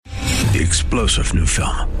the explosive new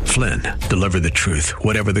film, Flynn, Deliver the Truth,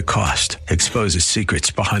 Whatever the Cost, exposes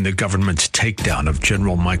secrets behind the government's takedown of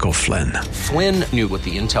General Michael Flynn. Flynn knew what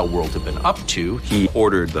the intel world had been up to. He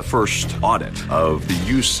ordered the first audit of the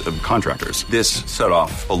use of contractors. This set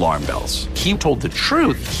off alarm bells. He told the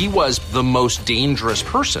truth. He was the most dangerous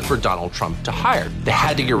person for Donald Trump to hire. They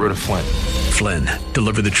had to get rid of Flynn. Flynn,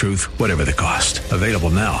 Deliver the Truth, Whatever the Cost. Available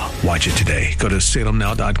now. Watch it today. Go to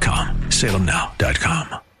salemnow.com.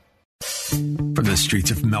 salemnow.com. From the streets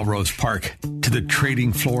of Melrose Park to the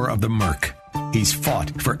trading floor of the Merc, he's fought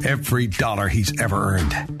for every dollar he's ever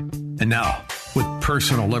earned. And now, with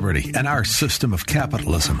personal liberty and our system of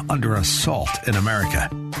capitalism under assault in America,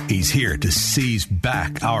 he's here to seize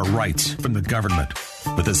back our rights from the government.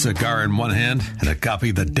 With a cigar in one hand and a copy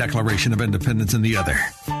of the Declaration of Independence in the other,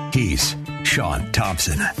 he's Sean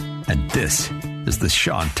Thompson. And this is The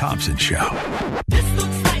Sean Thompson Show. This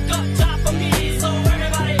looks like a job for me, so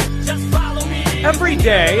everybody just follow me. Every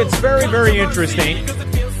day, it's very, very interesting.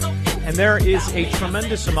 And there is a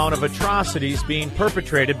tremendous amount of atrocities being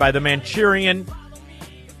perpetrated by the Manchurian,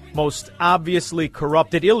 most obviously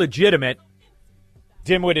corrupted, illegitimate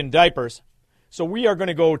dimwit in diapers. So we are going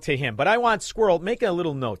to go to him. But I want Squirrel, make a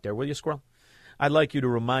little note there, will you, Squirrel? I'd like you to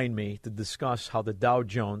remind me to discuss how the Dow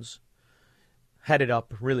Jones, headed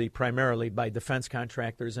up really primarily by defense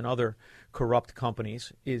contractors and other corrupt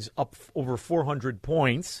companies, is up over 400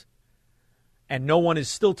 points. And no one is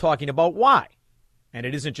still talking about why. And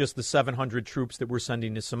it isn't just the 700 troops that we're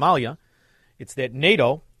sending to Somalia. It's that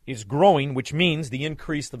NATO is growing, which means the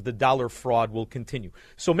increase of the dollar fraud will continue.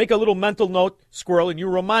 So make a little mental note, Squirrel, and you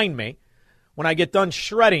remind me when I get done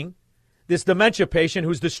shredding this dementia patient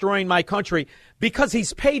who's destroying my country because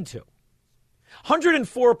he's paid to.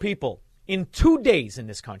 104 people in 2 days in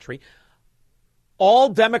this country, all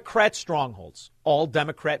Democrat strongholds, all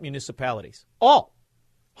Democrat municipalities, all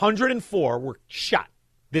 104 were shot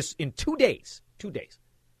this in 2 days. 2 days.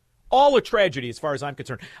 All a tragedy as far as I'm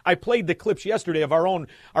concerned. I played the clips yesterday of our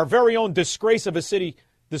very own disgrace of a city,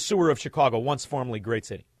 the sewer of Chicago, once formerly great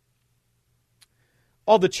city.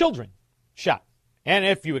 All the children shot. And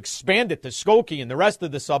if you expand it to Skokie and the rest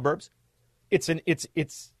of the suburbs, it's an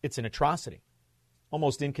atrocity.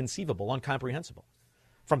 Almost inconceivable, incomprehensible.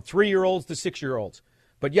 From 3-year-olds to 6-year-olds.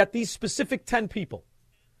 But yet these specific 10 people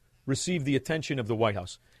receive the attention of the White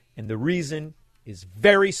House. And the reason is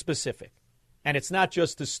very specific. And it's not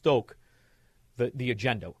just to stoke the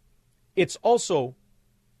agenda. It's also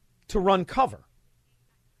to run cover.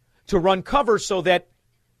 To run cover so that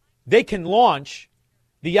they can launch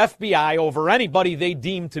the FBI over anybody they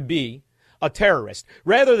deem to be a terrorist,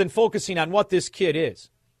 rather than focusing on what this kid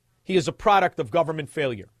is. He is a product of government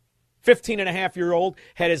failure. 15-and-a-half-year-old,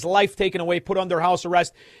 had his life taken away, put under house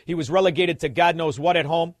arrest. He was relegated to God knows what at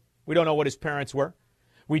home. We don't know what his parents were.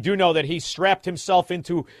 We do know that he strapped himself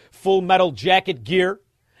into full metal jacket gear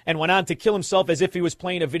and went on to kill himself as if he was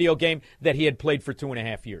playing a video game that he had played for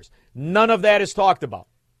 2.5 years. None of that is talked about.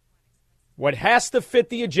 What has to fit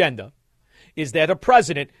the agenda is that a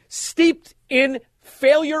president steeped in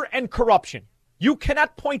failure and corruption. You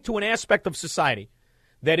cannot point to an aspect of society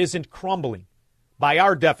that isn't crumbling by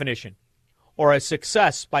our definition or a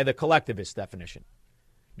success by the collectivist definition.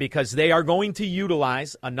 Because they are going to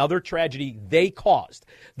utilize another tragedy they caused.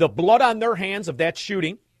 The blood on their hands of that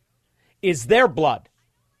shooting is their blood.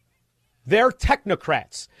 They're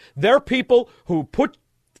technocrats. They're people who put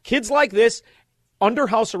kids like this under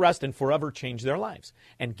house arrest and forever changed their lives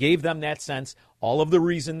and gave them that sense. All of the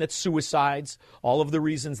reason that suicides, all of the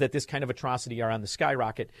reasons that this kind of atrocity are on the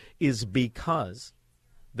skyrocket is because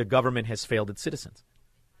the government has failed its citizens.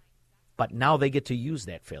 But now they get to use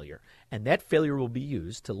that failure. And that failure will be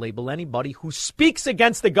used to label anybody who speaks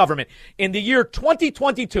against the government. In the year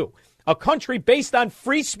 2022, a country based on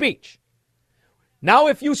free speech. Now,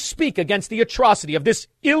 if you speak against the atrocity of this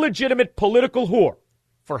illegitimate political whore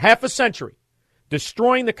for half a century,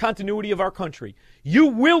 destroying the continuity of our country, you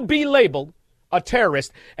will be labeled a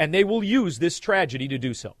terrorist, and they will use this tragedy to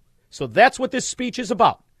do so. So that's what this speech is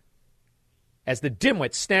about, as the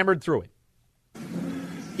dimwit stammered through it.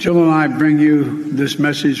 Jill and I bring you this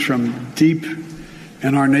message from deep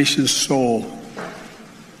in our nation's soul.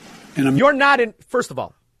 You're not in, first of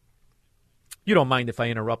all, you don't mind if I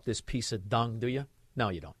interrupt this piece of dung, do you? No,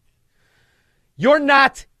 you don't. You're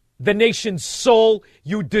not the nation's soul,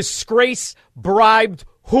 you disgrace, bribed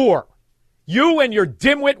whore. You and your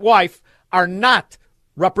dimwit wife are not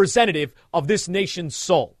representative of this nation's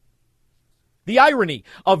soul. The irony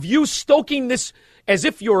of you stoking this as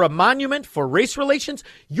if you're a monument for race relations,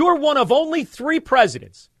 you're one of only 3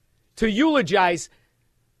 presidents to eulogize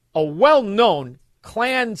a well-known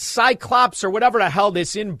Klan Cyclops or whatever the hell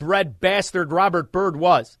this inbred bastard Robert Byrd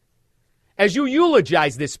was, as you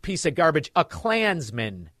eulogize this piece of garbage, a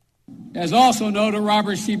Klansman. As also noted,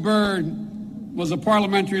 Robert C. Byrd was a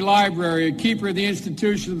parliamentary library, a keeper of the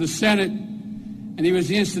institution of the Senate, and he was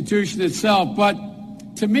the institution itself. But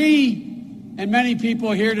to me, and many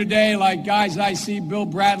people here today, like guys I see, Bill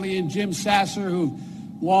Bradley and Jim Sasser, who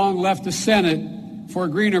long left the Senate for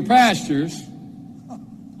greener pastures,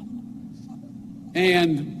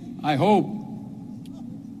 and I hope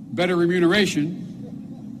better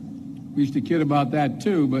remuneration. We used to kid about that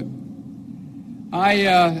too, but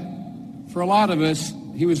for a lot of us,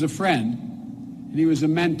 he was a friend, and he was a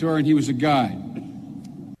mentor, and he was a guide.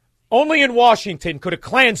 Only in Washington could a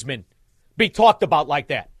Klansman be talked about like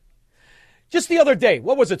that. Just the other day,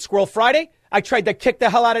 what was it, Squirrel Friday? I tried to kick the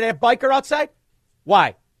hell out of that biker outside.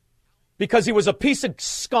 Why? Because he was a piece of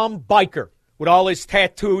scum biker with all his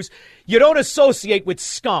tattoos. You don't associate with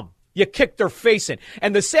scum. You kick their face in.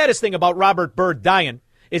 And the saddest thing about Robert Byrd dying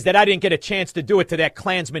is that I didn't get a chance to do it to that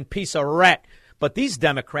Klansman piece of rat. But these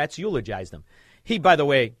Democrats eulogized him. He, by the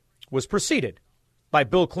way, was preceded by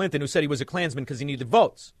Bill Clinton, who said he was a Klansman because he needed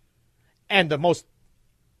votes. And the most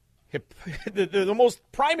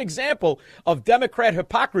prime example of Democrat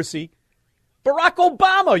hypocrisy, Barack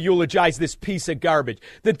Obama eulogized this piece of garbage.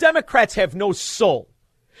 The Democrats have no soul.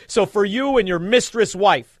 So for you and your mistress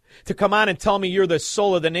wife to come on and tell me you're the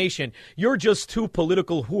soul of the nation, you're just two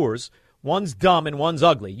political whores. One's dumb and one's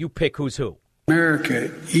ugly. You pick who's who. America,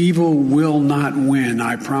 evil will not win,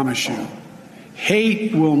 I promise you.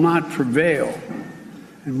 Hate will not prevail,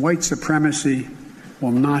 and white supremacy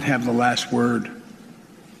will not have the last word.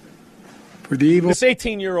 For the evil. This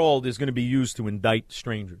 18-year-old is going to be used to indict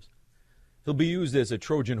strangers. He'll be used as a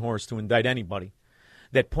Trojan horse to indict anybody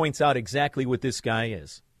that points out exactly what this guy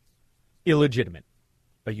is. Illegitimate,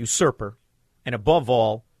 a usurper, and above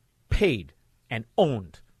all, paid and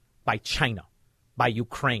owned by China, by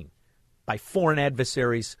Ukraine, by foreign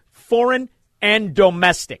adversaries, foreign and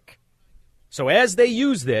domestic. So as they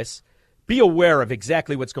use this, be aware of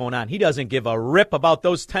exactly what's going on. He doesn't give a rip about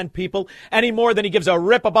those 10 people any more than he gives a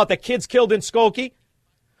rip about the kids killed in Skokie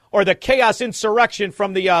or the chaos insurrection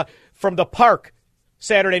from the park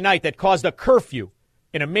Saturday night that caused a curfew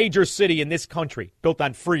in a major city in this country built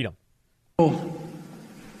on freedom.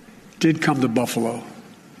 Did come to Buffalo.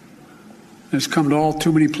 It's come to all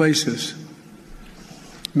too many places.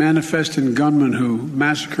 Manifesting gunmen who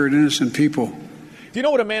massacred innocent people. Do you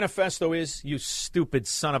know what a manifesto is, you stupid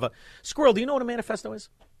son of a... Squirrel, do you know what a manifesto is?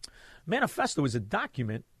 Manifesto is a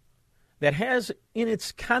document that has in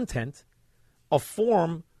its content a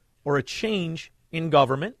form or a change in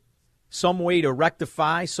government, some way to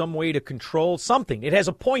rectify, some way to control, something. It has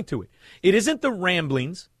a point to it. It isn't the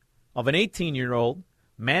ramblings of an 18-year-old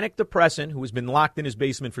manic depressant who has been locked in his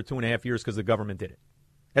basement for 2.5 years because the government did it.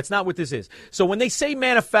 That's not what this is. So when they say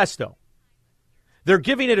manifesto, they're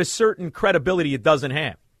giving it a certain credibility it doesn't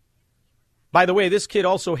have. By the way, this kid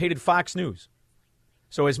also hated Fox News.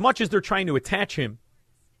 So as much as they're trying to attach him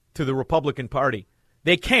to the Republican Party,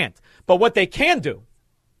 they can't. But what they can do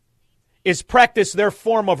is practice their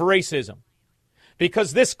form of racism.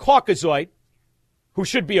 Because this Caucasoid, who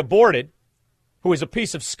should be aborted, who is a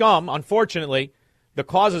piece of scum, unfortunately, the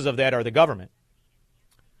causes of that are the government,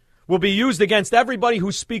 will be used against everybody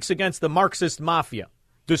who speaks against the Marxist mafia,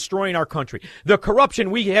 destroying our country. The corruption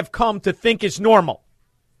we have come to think is normal,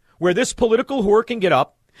 where this political whore can get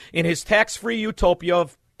up in his tax-free utopia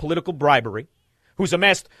of political bribery, who's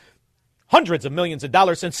amassed hundreds of millions of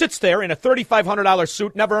dollars and sits there in a $3,500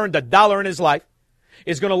 suit, never earned a dollar in his life,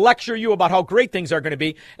 is going to lecture you about how great things are going to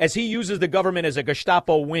be as he uses the government as a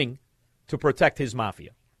Gestapo wing to protect his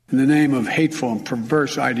mafia. In the name of hateful and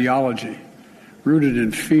perverse ideology, rooted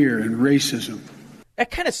in fear and racism.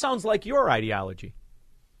 That kind of sounds like your ideology.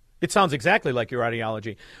 It sounds exactly like your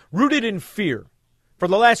ideology. Rooted in fear. For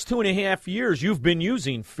the last 2.5 years, you've been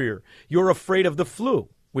using fear. You're afraid of the flu,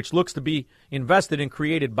 which looks to be invested and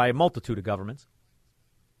created by a multitude of governments.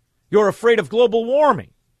 You're afraid of global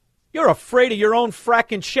warming. You're afraid of your own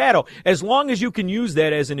fracking shadow. As long as you can use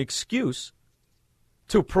that as an excuse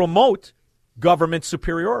to promote government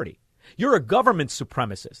superiority. You're a government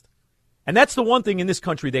supremacist. And that's the one thing in this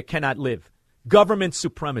country that cannot live. Government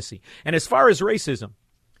supremacy. And as far as racism,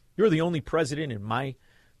 you're the only president in my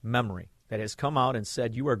memory that has come out and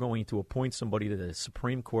said you are going to appoint somebody to the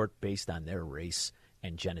Supreme Court based on their race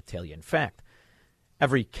and genitalia. In fact,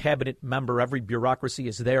 every cabinet member, every bureaucracy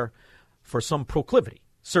is there for some proclivity,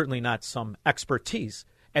 certainly not some expertise,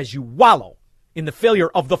 as you wallow in the failure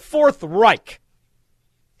of the Fourth Reich.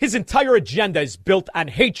 His entire agenda is built on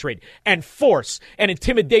hatred and force and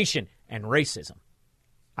intimidation and racism.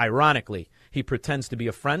 Ironically, he pretends to be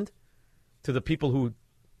a friend to the people who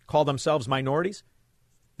call themselves minorities.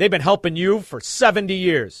 They've been helping you for 70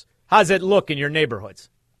 years. How's it look in your neighborhoods?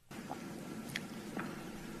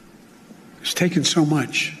 It's taken so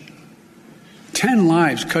much. 10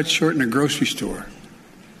 lives cut short in a grocery store.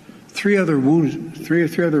 Three other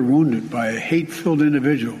wounded by a hate-filled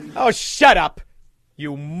individual. Oh, shut up,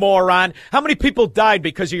 you moron. How many people died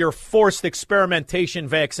because of your forced experimentation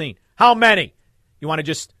vaccine? How many? You want to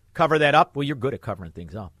just cover that up? Well, you're good at covering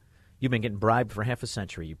things up. You've been getting bribed for half a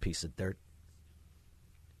century, you piece of dirt.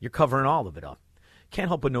 You're covering all of it up. Can't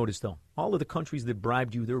help but notice, though, all of the countries that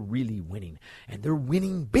bribed you, they're really winning. And they're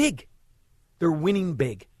winning big. They're winning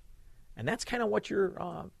big. And that's kind of what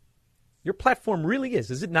your platform really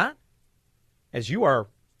is it not? As you are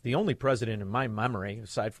the only president in my memory,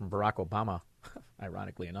 aside from Barack Obama,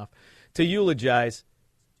 ironically enough, to eulogize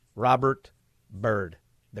Robert Byrd,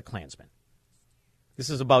 the Klansman. This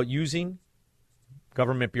is about using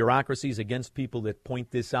government bureaucracies against people that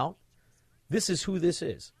point this out. This is who this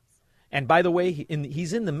is. And by the way,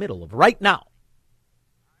 he's in the middle of, right now,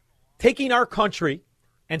 taking our country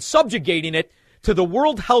and subjugating it to the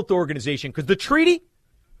World Health Organization. Because the treaty,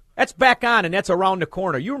 that's back on and that's around the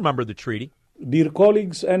corner. You remember the treaty. Dear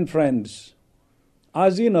colleagues and friends,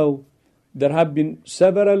 as you know, there have been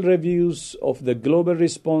several reviews of the global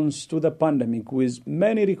response to the pandemic with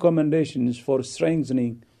many recommendations for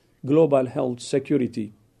strengthening global health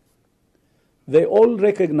security. They all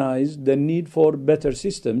recognize the need for better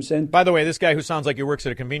systems. And by the way, this guy who sounds like he works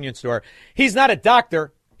at a convenience store, he's not a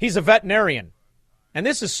doctor, he's a veterinarian. And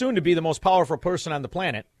this is soon to be the most powerful person on the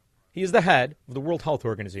planet. He is the head of the World Health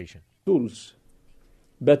Organization. Tools,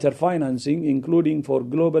 better financing, including for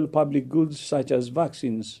global public goods such as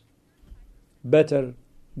vaccines, better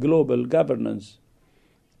global governance,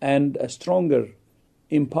 and a stronger,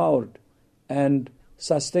 empowered, and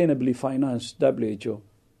sustainably financed WHO.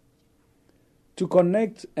 To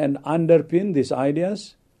connect and underpin these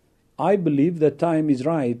ideas, I believe the time is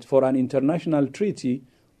right for an international treaty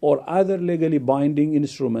or other legally binding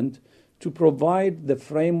instrument to provide the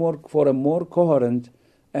framework for a more coherent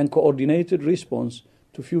and coordinated response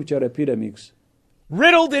to future epidemics.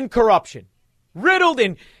 Riddled in corruption. Riddled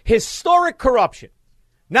in historic corruption.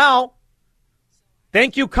 Now,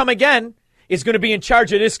 thank you, come again, is going to be in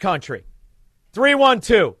charge of this country.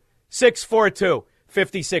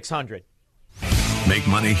 312-642-5600. Make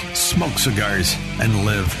money, smoke cigars, and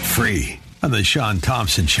live free on The Sean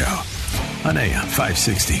Thompson Show on AM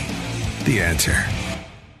 560. The Answer.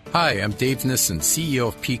 Hi, I'm Dave Nissen, CEO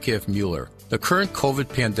of PKF Mueller. The current COVID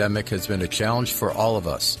pandemic has been a challenge for all of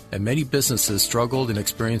us, and many businesses struggled and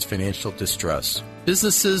experienced financial distress.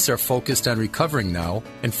 Businesses are focused on recovering now,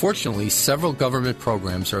 and fortunately, several government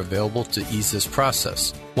programs are available to ease this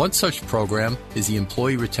process. One such program is the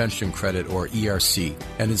Employee Retention Credit, or ERC,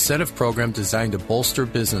 an incentive program designed to bolster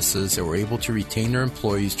businesses that were able to retain their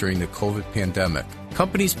employees during the COVID pandemic.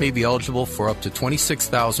 Companies may be eligible for up to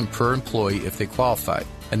 $26,000 per employee if they qualify,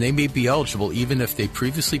 and they may be eligible even if they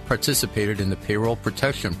previously participated in the Payroll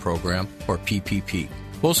Protection Program, or PPP.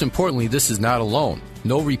 Most importantly, this is not a loan.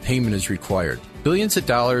 No repayment is required. Billions of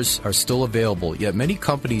dollars are still available, yet many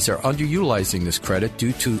companies are underutilizing this credit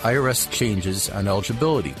due to IRS changes on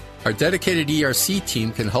eligibility. Our dedicated ERC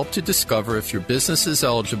team can help to discover if your business is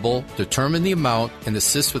eligible, determine the amount, and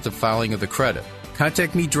assist with the filing of the credit.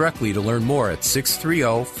 Contact me directly to learn more at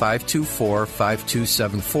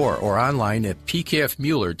 630-524-5274 or online at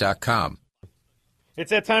pkfmueller.com.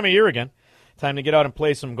 It's that time of year again. Time to get out and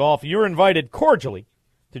play some golf. You're invited cordially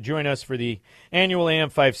to join us for the annual AM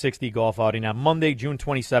 560 golf outing on Monday, June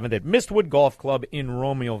 27th at Mistwood Golf Club in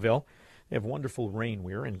Romeoville. They have wonderful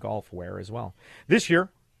rainwear and golf wear as well. This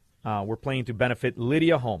year, we're playing to benefit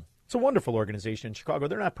Lydia Home. It's a wonderful organization in Chicago.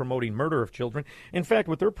 They're not promoting murder of children. In fact,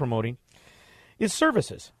 what they're promoting is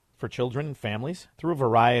services for children and families through a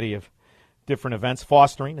variety of different events,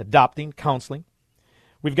 fostering, adopting, counseling.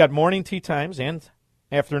 We've got morning tea times and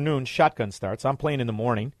afternoon shotgun starts. I'm playing in the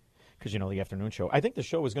morning because, you know, the afternoon show. I think the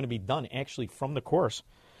show is going to be done actually from the course.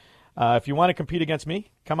 If you want to compete against me,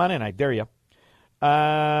 come on in. I dare you.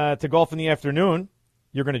 To golf in the afternoon,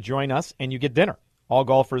 you're going to join us and you get dinner. All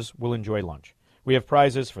golfers will enjoy lunch. We have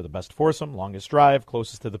prizes for the best foursome, longest drive,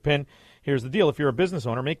 closest to the pin. Here's the deal. If you're a business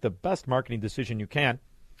owner, make the best marketing decision you can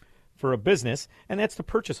for a business, and that's to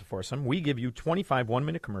purchase a foursome. We give you 25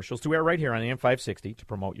 one-minute commercials to air right here on AM 560 to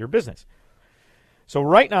promote your business. So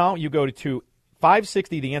right now, you go to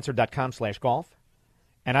 560theanswer.com/golf,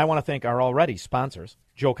 and I want to thank our already sponsors,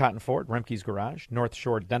 Joe Cotton Ford, Remke's Garage, North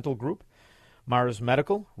Shore Dental Group, Mars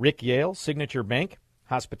Medical, Rick Yale, Signature Bank,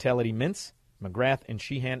 Hospitality Mints, McGrath and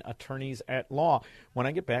Sheehan, attorneys at law. When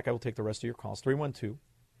I get back, I will take the rest of your calls. 312-462-5600.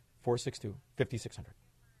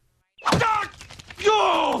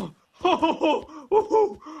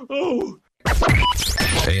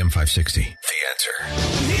 AM 560, The Answer.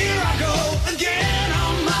 Here I go again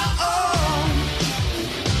on my own.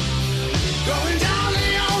 Going down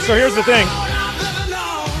the only So here's the thing. road I've ever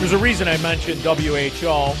known. There's a reason I mentioned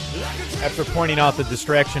WHO after pointing out the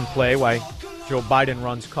distraction play, why Joe Biden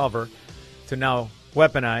runs cover to now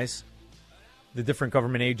weaponize the different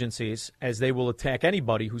government agencies as they will attack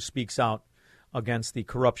anybody who speaks out against the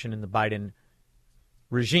corruption in the Biden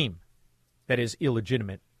regime that is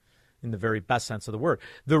illegitimate in the very best sense of the word.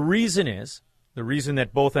 The reason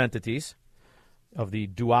that both entities of the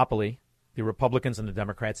duopoly, the Republicans and the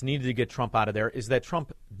Democrats, needed to get Trump out of there is that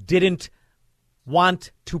Trump didn't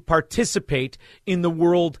want to participate in the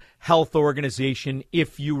World Health Organization,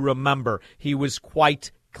 if you remember. He was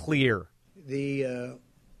quite clear. The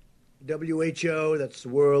WHO, that's the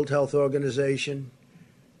World Health Organization,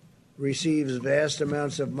 receives vast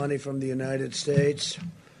amounts of money from the United States,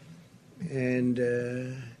 and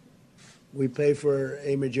we pay for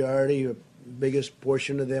a majority, a biggest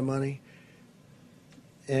portion of their money.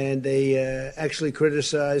 And they actually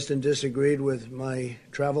criticized and disagreed with my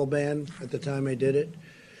travel ban at the time I did it.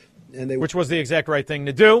 Which was the exact right thing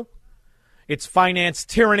to do. It's finance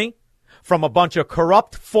tyranny from a bunch of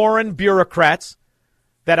corrupt foreign bureaucrats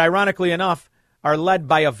that, ironically enough, are led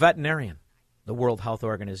by a veterinarian, the World Health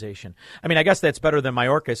Organization. I mean, I guess that's better than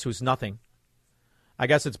Mayorkas, who's nothing. I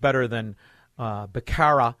guess it's better than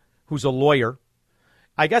Becerra, who's a lawyer.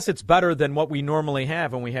 I guess it's better than what we normally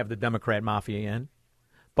have when we have the Democrat mafia in.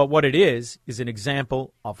 But what it is an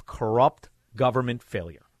example of corrupt government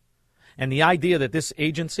failure. And the idea that this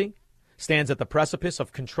agency stands at the precipice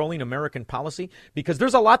of controlling American policy, because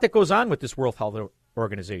there's a lot that goes on with this World Health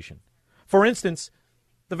Organization. For instance,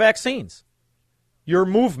 the vaccines, your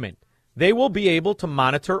movement, they will be able to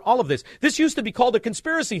monitor all of this. This used to be called a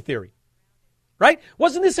conspiracy theory, right?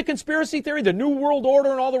 Wasn't this a conspiracy theory, the New World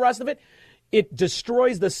Order and all the rest of it? It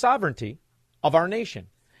destroys the sovereignty of our nation.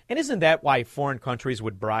 And isn't that why foreign countries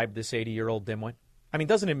would bribe this 80-year-old dimwit? I mean,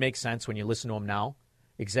 doesn't it make sense when you listen to him now,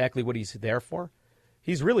 exactly what he's there for?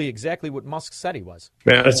 He's really exactly what Musk said he was.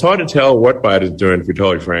 Man, it's hard to tell what Biden's doing, to be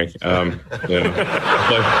totally frank. I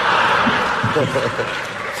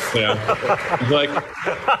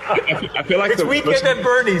feel like it's weekend at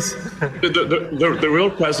Bernie's. The real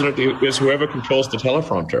president is whoever controls the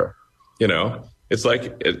teleprompter. You know, the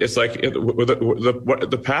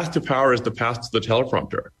path to power is the path to the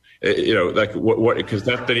teleprompter. Because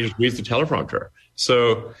then he just reads the teleprompter.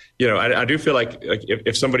 So, I do feel like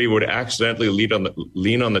if somebody would accidentally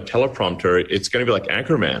lean on the teleprompter, it's going to be like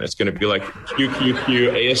Anchorman. It's going to be like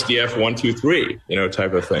QQQ ASDF 123,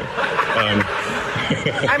 type of thing.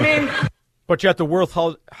 But yet the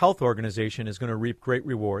World Health Organization is going to reap great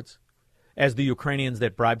rewards, as the Ukrainians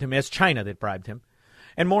that bribed him, as China that bribed him,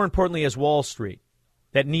 and more importantly, as Wall Street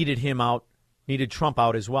that needed him out, needed Trump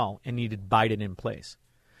out as well, and needed Biden in place.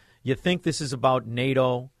 You think this is about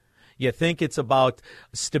NATO? You think it's about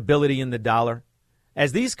stability in the dollar?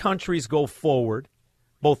 As these countries go forward,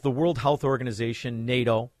 both the World Health Organization,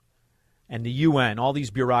 NATO, and the UN, all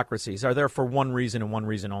these bureaucracies are there for one reason and one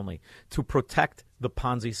reason only, to protect the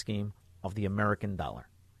Ponzi scheme of the American dollar.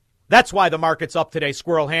 That's why the market's up today,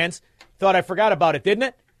 squirrel hands. Thought I forgot about it, didn't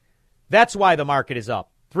it? That's why the market is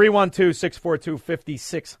up.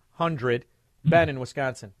 312-642-5600. Ben in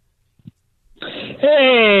Wisconsin.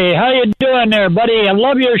 Hey, how you doing there, buddy? I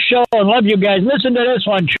love your show and love you guys. Listen to this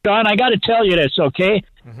one, Sean. I got to tell you this, okay?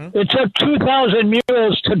 Mm-hmm. It took 2,000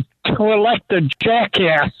 mules to elect the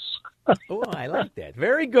jackass. Oh, I like that.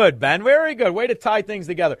 Very good, Ben. Very good. Way to tie things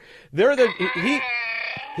together. He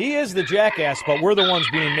is the jackass, but we're the ones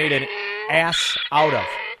being made an ass out of.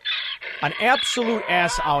 An absolute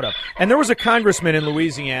ass out of. And there was a congressman in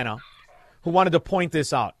Louisiana who wanted to point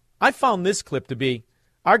this out. I found this clip to be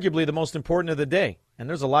arguably the most important of the day, and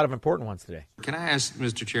there's a lot of important ones today. Can I ask,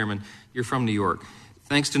 Mr. Chairman, you're from New York.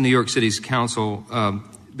 Thanks to New York City's council,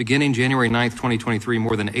 beginning January 9th, 2023,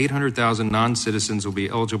 more than 800,000 non-citizens will be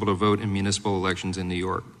eligible to vote in municipal elections in New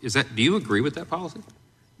York. Do you agree with that policy?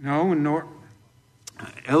 No,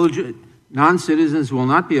 non-citizens will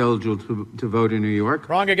not be eligible to vote in New York.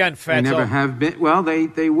 Wrong again, Fatso. They never have been. Well,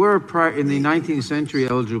 they were in the 19th century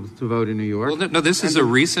eligible to vote in New York. Well, no, this is a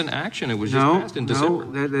recent action. It was just passed in December.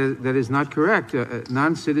 No, that is not correct.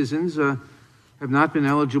 Non-citizens have not been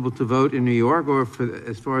eligible to vote in New York or,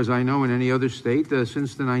 as far as I know, in any other state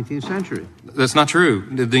since the 19th century. That's not true.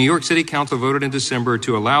 The New York City Council voted in December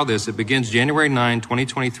to allow this. It begins January 9,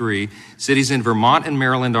 2023. Cities in Vermont and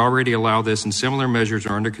Maryland already allow this, and similar measures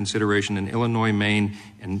are under consideration in Illinois, Maine,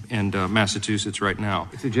 and Massachusetts right now.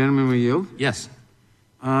 If the gentleman will yield? Yes.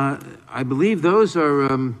 I believe those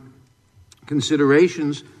are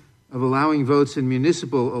considerations of allowing votes in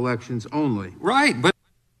municipal elections only. Right, but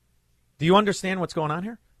do you understand what's going on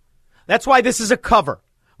here? That's why this is a cover.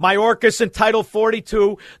 Mayorkas and Title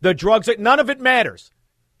 42, the drugs, none of it matters.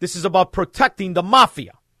 This is about protecting the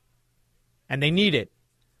mafia. And they need it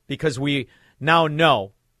because we now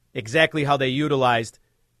know exactly how they utilized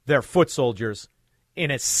their foot soldiers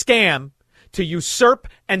in a scam to usurp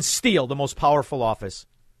and steal the most powerful office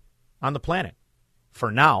on the planet.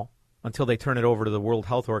 For now, until they turn it over to the World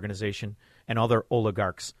Health Organization and other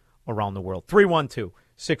oligarchs around the world.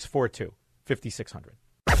 312-642-5600.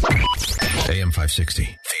 AM 560. The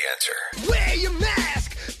Answer. Wear your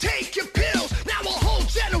mask, take your pills. Now a whole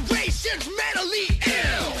generation's mentally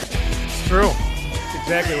ill. It's true. That's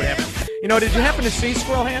exactly what happened. You know, did you happen to see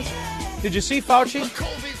Squirrel Hands? Did you see Fauci?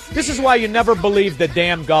 This is why you never believe the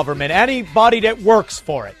damn government, anybody that works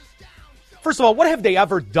for it. First of all, what have they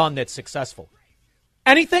ever done that's successful?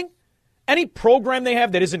 Anything? Any program they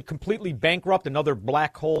have that isn't completely bankrupt, another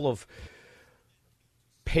black hole of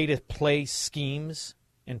pay-to-play schemes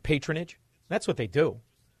and patronage? That's what they do.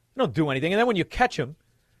 They don't do anything. And then when you catch them,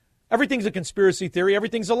 everything's a conspiracy theory,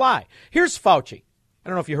 everything's a lie. Here's Fauci. I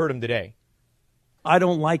don't know if you heard him today. I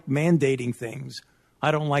don't like mandating things.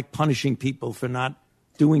 I don't like punishing people for not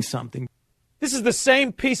doing something. This is the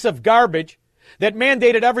same piece of garbage that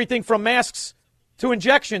mandated everything from masks to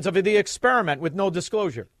injections of the experiment with no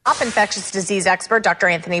disclosure. Top infectious disease expert Dr.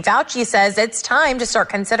 Anthony Fauci says it's time to start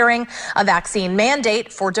considering a vaccine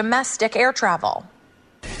mandate for domestic air travel.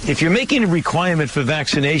 If you're making a requirement for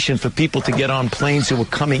vaccination for people to get on planes who are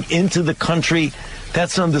coming into the country,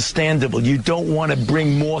 that's understandable. You don't want to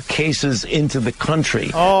bring more cases into the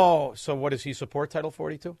country. Oh, so what does he support, Title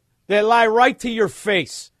 42? They lie right to your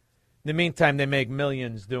face. In the meantime, they make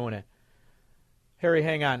millions doing it. Harry,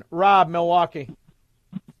 hang on. Rob, Milwaukee.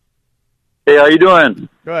 Hey, how you doing?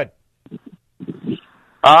 Good.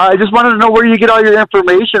 I just wanted to know where you get all your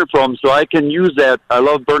information from so I can use that. I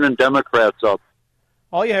love burning Democrats up.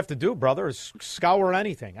 All you have to do, brother, is scour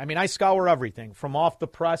anything. I mean, I scour everything from off the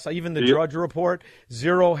press, even the Drudge Report,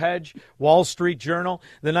 Zero Hedge, Wall Street Journal.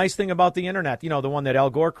 The nice thing about the Internet, you know, the one that Al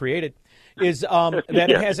Gore created, is that it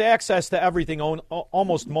has access to everything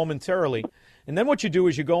almost momentarily. And then what you do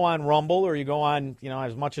is you go on Rumble or you go on, you know,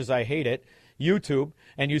 as much as I hate it, YouTube,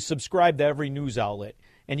 and you subscribe to every news outlet.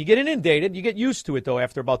 And you get inundated. You get used to it, though,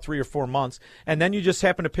 after about 3 or 4 months. And then you just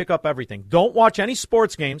happen to pick up everything. Don't watch any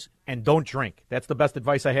sports games and don't drink. That's the best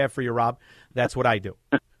advice I have for you, Rob. That's what I do.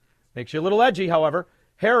 Makes you a little edgy, however.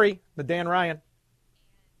 Harry, the Dan Ryan.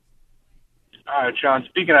 All right, Sean,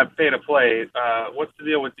 speaking of pay-to-play, what's the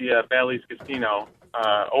deal with the Bally's Casino?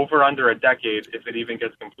 Over under a decade, if it even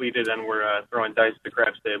gets completed, and we're throwing dice at the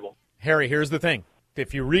craps table. Harry, here's the thing.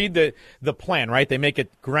 If you read the plan, right, they make it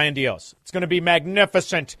grandiose. It's going to be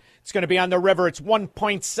magnificent. It's going to be on the river. It's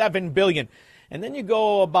 $1.7 billion. And then you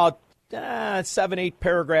go about 7, 8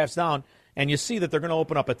 paragraphs down, and you see that they're going to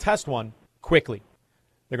open up a test one quickly.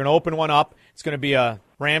 They're going to open one up. It's going to be a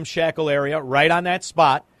ramshackle area right on that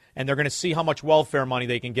spot, and they're going to see how much welfare money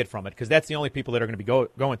they can get from it, because that's the only people that are going to be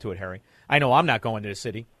going to it, Harry. I know I'm not going to the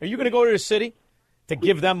city. Are you going to go to the city to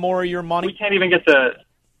give them more of your money? We can't even get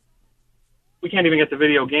the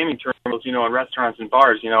video gaming terminals, you know, in restaurants and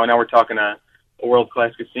bars, you know, and now we're talking a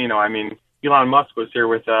world-class casino. I mean, Elon Musk was here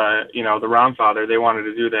with, you know, the Raumfather. They wanted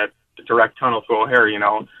to do that direct tunnel to O'Hare, you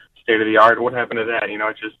know, state-of-the-art. What happened to that? You know,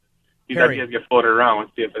 it's just, these Harry, ideas get floated around.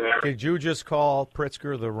 Let's see if it happens. Did you just call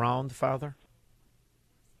Pritzker the Round Father?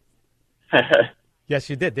 Yes,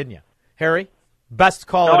 you did, didn't you? Harry, best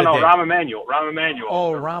call of the day. Rahm Emanuel.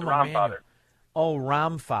 Oh, Rahm Emanuel. Oh,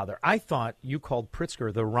 Raumfather. I thought you called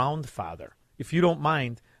Pritzker the Round Father. If you don't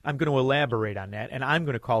mind, I'm going to elaborate on that, and I'm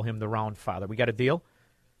going to call him the Round Father. We got a deal?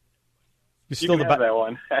 You're still you can have that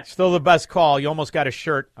one. Still the best call. You almost got a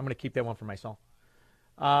shirt. I'm going to keep that one for myself.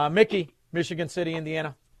 Mickey, Michigan City,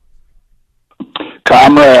 Indiana.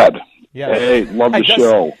 Comrade. Yes. Hey, love the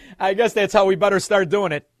show. I guess that's how we better start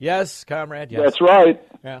doing it. Yes, comrade, yes. That's right.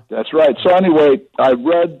 Yeah. That's right. So anyway, I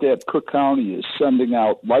read that Cook County is sending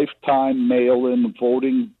out lifetime mail-in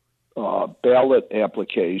voting ballot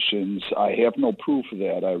applications. I have no proof of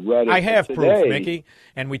that. I read it. I have today. proof, Mickey,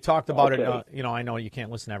 and we talked about Okay. it. I know you can't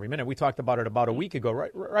listen every minute. We talked about it about a week ago,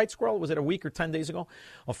 right, Squirrel? Was it a week or 10 days ago?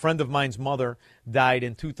 A friend of mine's mother died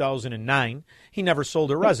in 2009. He never sold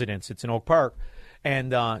her residence. It's in Oak Park.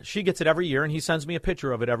 And she gets it every year, and he sends me a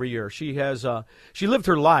picture of it every year. She lived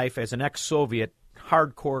her life as an ex-Soviet,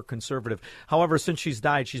 hardcore conservative. However, since she's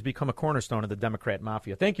died, she's become a cornerstone of the Democrat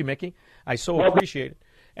mafia. Thank you, Mickey. I so appreciate it.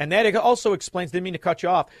 And that also explains, didn't mean to cut you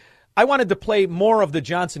off, I wanted to play more of the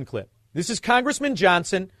Johnson clip. This is Congressman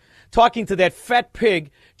Johnson talking to that fat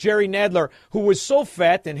pig, Jerry Nadler, who was so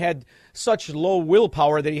fat and had such low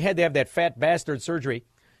willpower that he had to have that fat bastard surgery.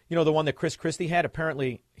 You know, the one that Chris Christie had?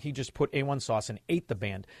 Apparently, he just put A1 sauce and ate the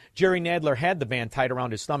band. Jerry Nadler had the band tied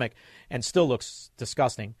around his stomach and still looks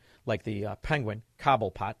disgusting, like the penguin,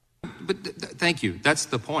 Cobblepot. But thank you. That's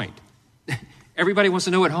the point. Everybody wants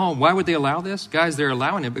to know at home, why would they allow this? Guys, they're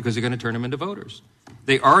allowing it because they're going to turn them into voters.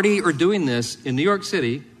 They already are doing this in New York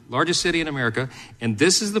City, largest city in America, and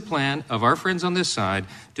this is the plan of our friends on this side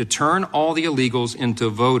to turn all the illegals into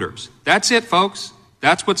voters. That's it, folks.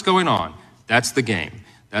 That's what's going on. That's the game.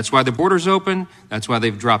 That's why the border's open. That's why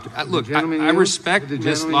they've dropped it. Look, I respect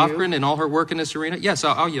Ms. Lofgren and all her work in this arena. Yes,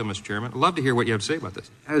 I'll yield, Mr. Chairman. I'd love to hear what you have to say about this.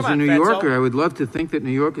 As a New Yorker, I would love to think that New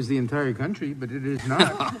York is the entire country, but it is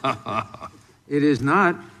not. It is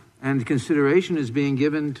not, and consideration is being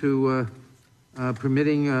given to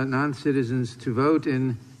permitting non-citizens to vote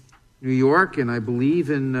in New York, and I believe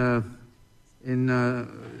in the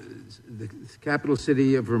capital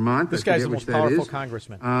city of Vermont. This guy's the most powerful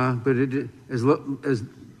congressman. But as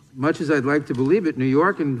much as I'd like to believe it, New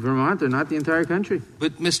York and Vermont are not the entire country.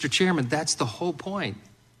 But, Mr. Chairman, that's the whole point.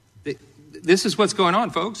 This is what's going on,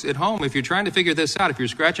 folks, at home. If you're trying to figure this out, if you're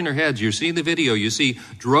scratching your heads, you're seeing the video, you see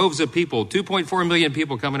droves of people, 2.4 million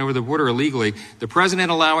people coming over the border illegally, the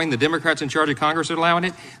president allowing, the Democrats in charge of Congress are allowing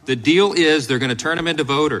it. The deal is they're going to turn them into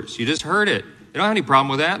voters. You just heard it. They don't have any problem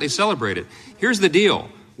with that. They celebrate it. Here's the deal.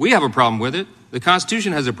 We have a problem with it. The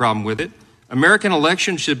Constitution has a problem with it. American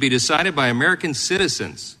elections should be decided by American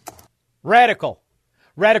citizens. Radical,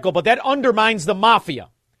 but that undermines the mafia.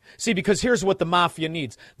 See, because here's what the mafia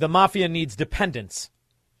needs. The mafia needs dependence.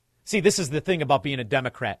 See, this is the thing about being a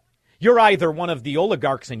Democrat. You're either one of the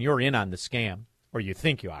oligarchs and you're in on the scam, or you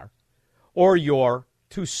think you are, or you're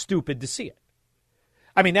too stupid to see it.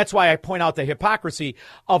 I mean, that's why I point out the hypocrisy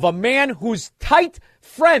of a man whose tight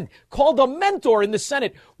friend, called a mentor in the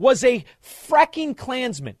Senate, was a fracking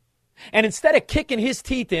Klansman. And instead of kicking his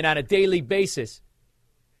teeth in on a daily basis,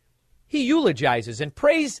 he eulogizes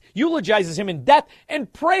him in death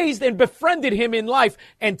and praised and befriended him in life.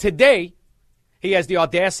 And today, he has the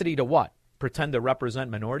audacity to what? Pretend to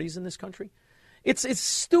represent minorities in this country? It's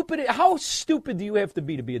stupid. How stupid do you have to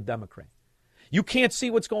be a Democrat? You can't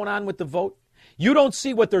see what's going on with the vote. You don't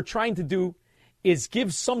see what they're trying to do is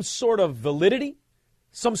give some sort of validity,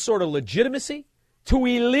 some sort of legitimacy to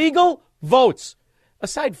illegal votes.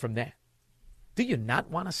 Aside from that, do you not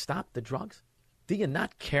want to stop the drugs? Do you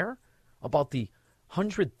not care about the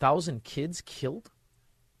 100,000 kids killed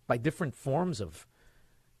by different forms of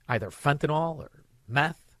either fentanyl or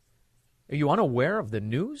meth? Are you unaware of the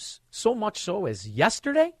news? So much so as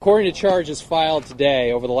yesterday? According to charges filed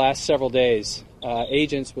today, over the last several days,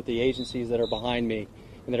 agents with the agencies that are behind me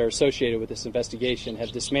and that are associated with this investigation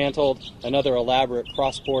have dismantled another elaborate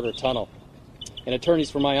cross-border tunnel. And attorneys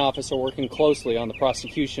from my office are working closely on the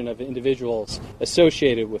prosecution of individuals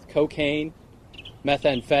associated with cocaine,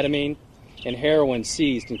 methamphetamine, and heroin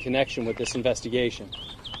seized in connection with this investigation.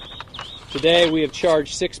 Today, we have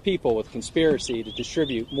charged 6 people with conspiracy to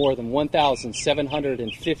distribute more than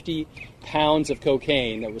 1,750 pounds of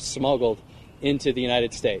cocaine that was smuggled into the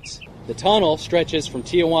United States. The tunnel stretches from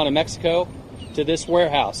Tijuana, Mexico, to this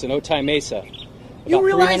warehouse in Otay Mesa, about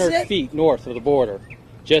 300 feet north of the border,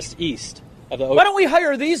 just east of the... Why don't we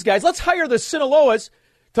hire these guys? Let's hire the Sinaloas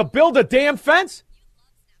to build a damn fence.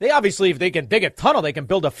 They obviously, if they can dig a tunnel, they can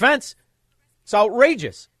build a fence. It's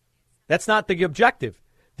outrageous. That's not the objective.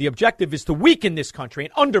 The objective is to weaken this country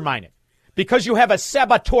and undermine it because you have a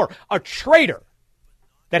saboteur, a traitor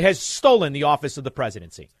that has stolen the office of the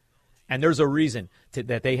presidency. And there's a reason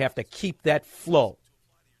that they have to keep that flow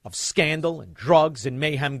of scandal and drugs and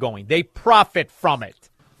mayhem going. They profit from it.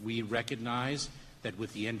 We recognize that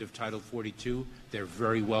with the end of Title 42, there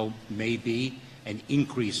very well may be an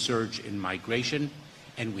increased surge in migration,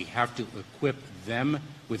 and we have to equip them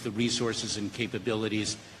with the resources and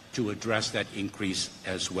capabilities to address that increase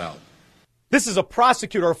as well. This is a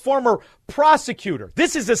prosecutor, a former prosecutor.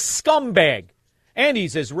 This is a scumbag. And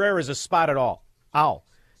he's as rare as a spotted owl.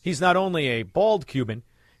 He's not only a bald Cuban,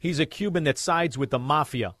 he's a Cuban that sides with the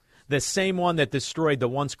mafia the same one that destroyed the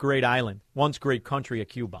once great island, once great country of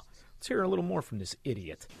Cuba. Let's hear a little more from this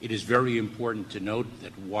idiot. It is very important to note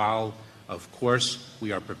that while, of course,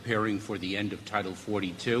 we are preparing for the end of Title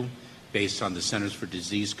 42, based on the Centers for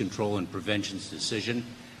Disease Control and Prevention's decision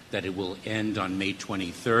that it will end on May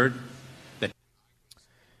 23rd. You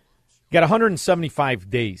got 175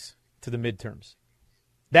 days to the midterms.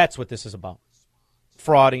 That's what this is about.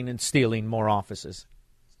 Frauding and stealing more offices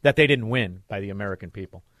that they didn't win by the American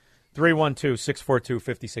people.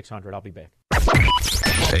 312-642-5600. I'll be back.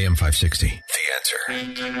 AM 560. The Answer.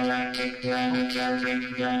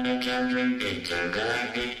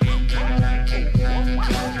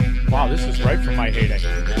 Wow, this is right from my heyday.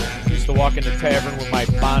 Used to walk in the tavern with my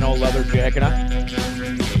Bono leather jacket on.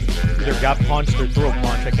 Either got punched or threw a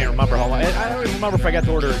punch. I can't remember how long. I don't even remember if I got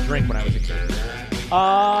to order a drink when I was a kid.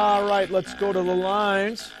 All right, let's go to the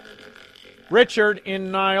lines. Richard in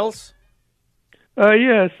Niles.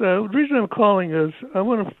 Yes. The reason I'm calling is I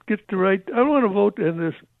want to I want to vote in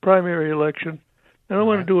this primary election, and I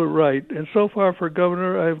want to do it right. And so far for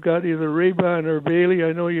governor, I've got either Rabine or Bailey.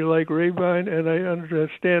 I know you like Rabine, and I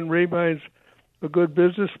understand Rabine's a good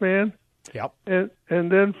businessman. Yep. And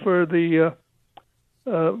then for the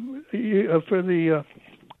Secretary for the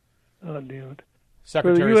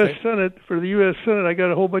of U.S. State. Senate, I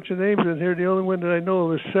got a whole bunch of names in here. The only one that I know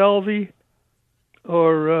of is Salvi,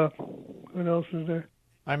 or what else is there?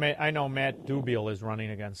 I know Matt Dubiel is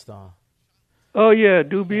running against. Oh yeah,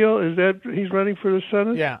 Dubiel, is that he's running for the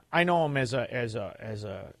Senate? Yeah, I know him as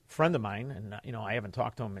a friend of mine, and I haven't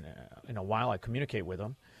talked to him in a while. I communicate with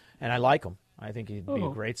him, and I like him. I think he'd be a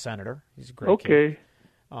great senator. He's a great kid.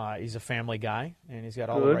 He's a family guy, and he's got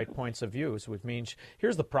all the right points of views. Which means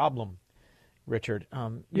here's the problem, Richard.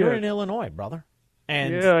 You're in Illinois, brother,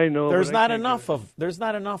 and yeah, I know. There's not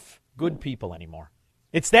enough good people anymore.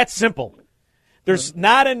 It's that simple. There's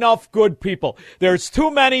not enough good people. There's too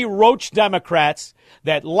many roach Democrats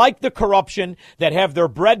that like the corruption, that have their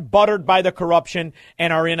bread buttered by the corruption,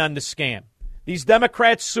 and are in on the scam. These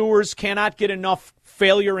Democrat sewers cannot get enough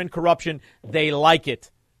failure and corruption. They like it.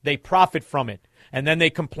 They profit from it. And then they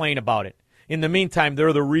complain about it. In the meantime,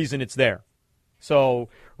 they're the reason it's there. So,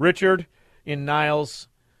 Richard in Niles,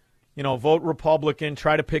 vote Republican.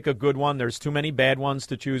 Try to pick a good one. There's too many bad ones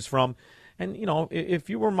to choose from. And, if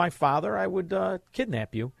you were my father, I would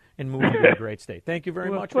kidnap you and move you to a great state. Thank you very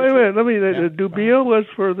much, Wait, Richard. Dubiel was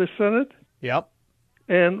for the Senate? Yep.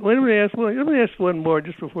 And let me ask one more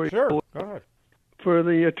just before you go ahead. For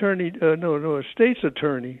the attorney, a state's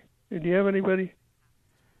attorney. Do you have anybody?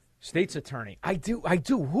 State's attorney. I do.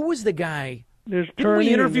 Who was the guy? Didn't we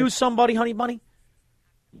interview somebody, Honey Bunny?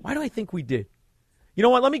 Why do I think we did? You know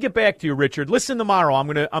what? Let me get back to you, Richard. Listen tomorrow. I'm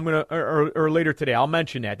gonna, or later today. I'll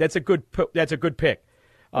mention that. That's a good pick.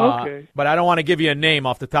 Okay. But I don't want to give you a name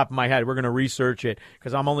off the top of my head. We're going to research it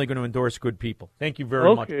because I'm only going to endorse good people. Thank you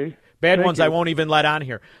very much. Bad Thank ones you. I won't even let on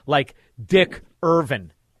here, like Dick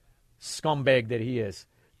Irvin, scumbag that he is.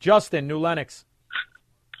 Justin, New Lenox.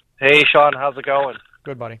 Hey, Sean. How's it going?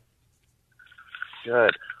 Good, buddy.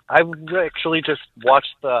 Good. I actually just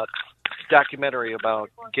watched the documentary about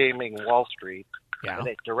gaming Wall Street. Yeah. And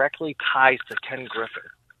it directly ties to Ken Griffin.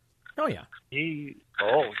 Oh, yeah. He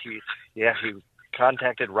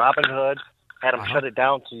contacted Robinhood, had him shut it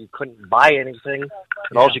down so you couldn't buy anything,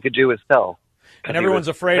 and all you could do is sell. And everyone's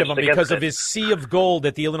afraid of him because of his sea of gold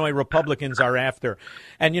that the Illinois Republicans are after.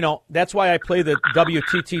 And, that's why I play the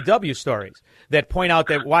WTTW stories that point out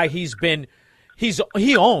that why he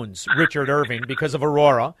owns Richard Irving because of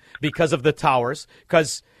Aurora, because of the towers,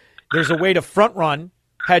 because there's a way to front run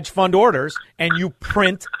hedge fund orders, and you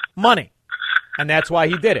print money. And that's why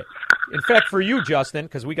he did it. In fact, for you, Justin,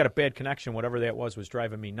 because we got a bad connection, whatever that was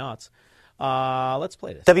driving me nuts. Let's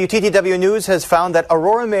play this. WTTW News has found that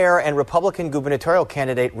Aurora Mayor and Republican gubernatorial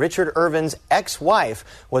candidate Richard Irvin's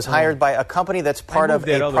ex-wife was hired by a company that's part of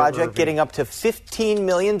a project getting up to $15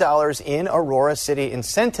 million in Aurora City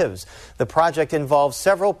incentives. The project involves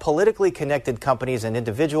several politically connected companies and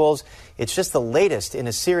individuals. It's just the latest in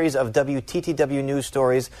a series of WTTW News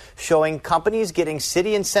stories showing companies getting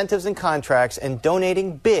city incentives and contracts and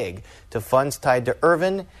donating big to funds tied to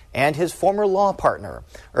Irvin and his former law partner.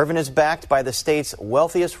 Irvin is backed by the state's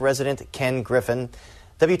wealthiest resident, Ken Griffin.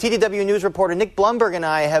 WTTW News reporter Nick Blumberg and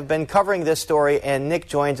I have been covering this story, and Nick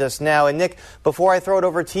joins us now. And Nick, before I throw it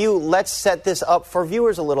over to you, let's set this up for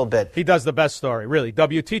viewers a little bit. He does the best story, really.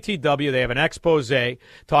 WTTW, they have an expose,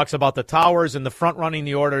 talks about the towers and the front running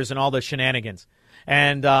the orders and all the shenanigans.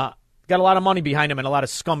 And got a lot of money behind him and a lot of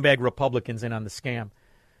scumbag Republicans in on the scam.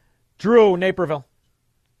 Drew, Naperville.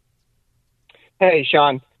 Hey,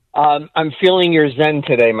 Sean. I'm feeling your zen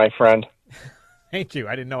today, my friend. Thank you.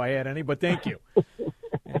 I didn't know I had any, but thank you.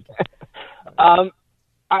 I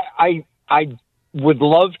would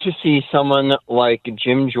love to see someone like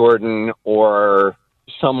Jim Jordan or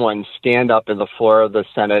someone stand up in the floor of the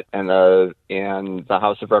Senate and the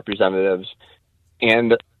House of Representatives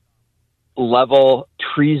and level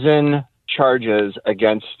treason charges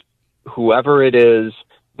against whoever it is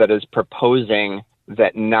that is proposing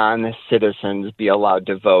that non-citizens be allowed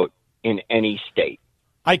to vote in any state.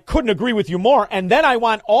 I couldn't agree with you more. And then I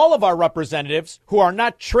want all of our representatives who are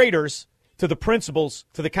not traitors to the principles,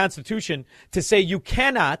 to the Constitution, to say you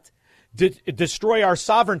cannot destroy our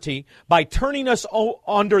sovereignty by turning us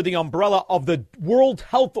under the umbrella of the World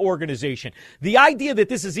Health Organization. The idea that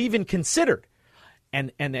this is even considered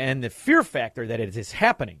and the fear factor that it is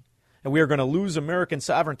happening and we are going to lose American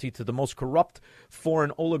sovereignty to the most corrupt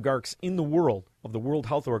foreign oligarchs in the world of the World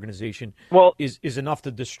Health Organization is enough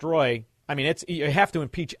to destroy. I mean, you have to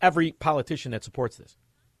impeach every politician that supports this.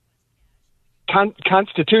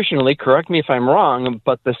 Constitutionally, correct me if I'm wrong,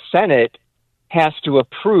 but the Senate has to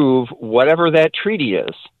approve whatever that treaty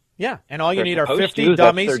is. Yeah, and all you need are 50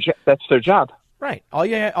 dummies. That's their job. Right. All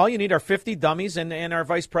you need are 50 dummies and our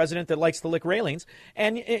vice president that likes to lick railings,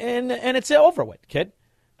 and it's over with, kid.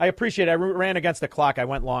 I appreciate it. I ran against the clock. I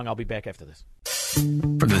went long. I'll be back after this.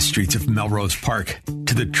 From the streets of Melrose Park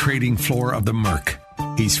to the trading floor of the Merc,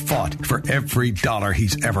 he's fought for every dollar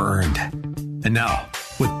he's ever earned. And now,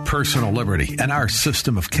 with personal liberty and our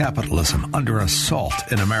system of capitalism under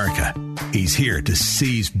assault in America, he's here to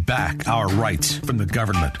seize back our rights from the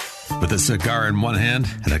government. With a cigar in one hand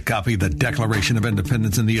and a copy of the Declaration of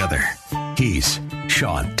Independence in the other, he's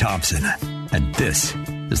Sean Thompson. And this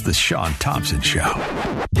is the Sean Thompson Show.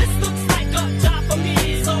 This looks like a job for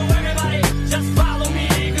me, so everybody just follow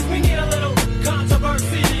me, because we need a little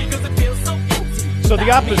controversy, because it feels so empty. So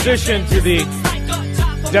the opposition to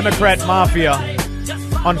the Democrat mafia,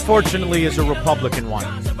 unfortunately, is a Republican one.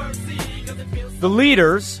 The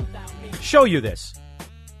leaders show you this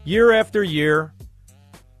year after year,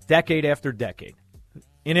 decade after decade.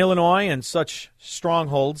 In Illinois and such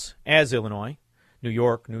strongholds as Illinois, New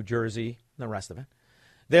York, New Jersey, and the rest of it,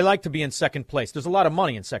 they like to be in second place. There's a lot of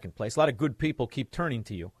money in second place. A lot of good people keep turning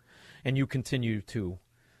to you, and you continue to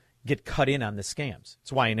get cut in on the scams.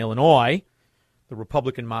 That's why in Illinois, the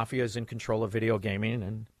Republican mafia is in control of video gaming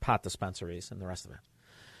and pot dispensaries and the rest of it.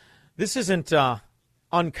 This isn't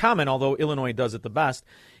uncommon, although Illinois does it the best.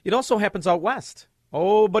 It also happens out west.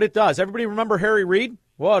 Oh, but it does. Everybody remember Harry Reid?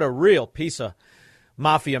 What a real piece of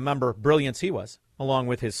mafia member brilliance he was, along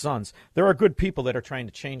with his sons. There are good people that are trying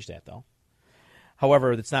to change that, though.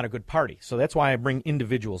 However, it's not a good party. So that's why I bring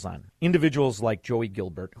individuals on. Individuals like Joey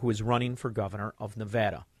Gilbert, who is running for governor of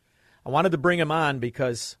Nevada. I wanted to bring him on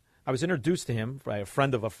because I was introduced to him by a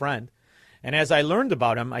friend of a friend. And as I learned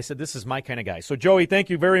about him, I said, this is my kind of guy. So, Joey,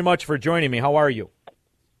 thank you very much for joining me. How are you?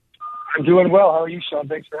 I'm doing well. How are you, Sean?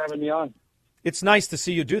 Thanks for having me on. It's nice to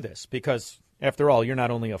see you do this because, after all, you're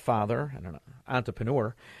not only a father and an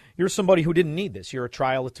entrepreneur, you're somebody who didn't need this. You're a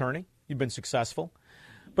trial attorney. You've been successful.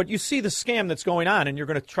 But you see the scam that's going on, and you're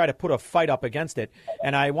going to try to put a fight up against it.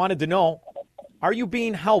 And I wanted to know, are you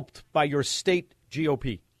being helped by your state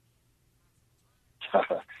GOP?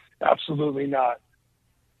 Absolutely not.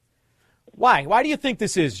 Why? Why do you think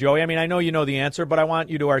this is, Joey? I mean, I know you know the answer, but I want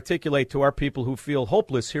you to articulate to our people who feel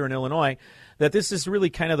hopeless here in Illinois that this is really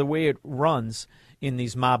kind of the way it runs in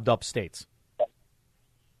these mobbed-up states.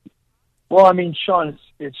 Well, I mean, Sean,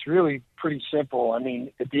 it's really pretty simple. I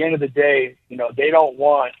mean, at the end of the day, they don't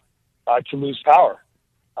want to lose power.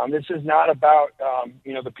 This is not about,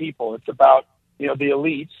 the people. It's about, the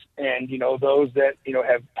elites and, those that,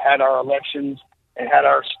 have had our elections and had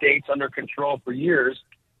our states under control for years,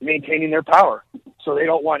 maintaining their power. So they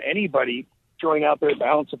don't want anybody throwing out their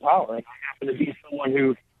balance of power. And I happen to be someone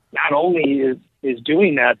who not only is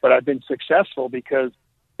doing that, but I've been successful because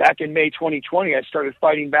back in May 2020, I started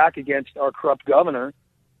fighting back against our corrupt governor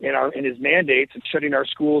in his mandates and shutting our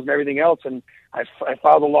schools and everything else. And I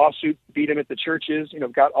filed a lawsuit, beat him at the churches,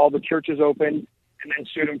 got all the churches open, and then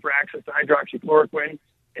sued him for access to hydroxychloroquine.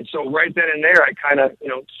 And so right then and there, I kind of,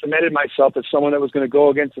 cemented myself as someone that was going to go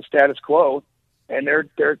against the status quo. And they're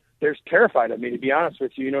terrified of me, to be honest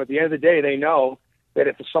with you. At the end of the day, they know that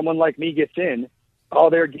if someone like me gets in, all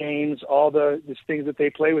their games, all the things that they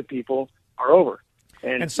play with people are over.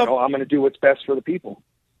 And I'm going to do what's best for the people.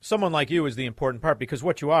 Someone like you is the important part because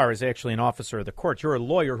what you are is actually an officer of the court. You're a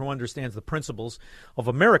lawyer who understands the principles of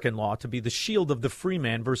American law to be the shield of the free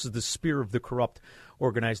man versus the spear of the corrupt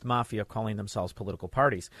organized mafia calling themselves political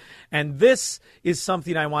parties. And this is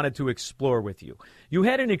something I wanted to explore with you. You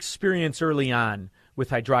had an experience early on with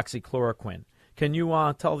hydroxychloroquine. Can you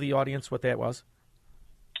tell the audience what that was?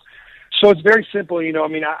 So it's very simple, you know. I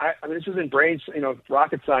mean, I mean, this isn't brains, you know,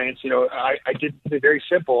 rocket science. You know, I did it very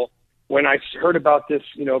simple when I heard about this,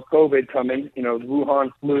 you know, COVID coming, you know, the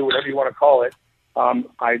Wuhan flu, whatever you want to call it.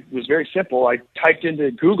 I was very simple. I typed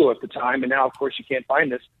into Google at the time, and now, of course, you can't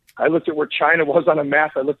find this. I looked at where China was on a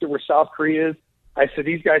map. I looked at where South Korea is. I said,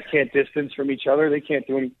 these guys can't distance from each other. They can't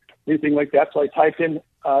do anything like that. So I typed in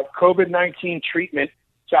COVID-19 treatment,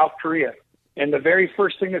 South Korea. And the very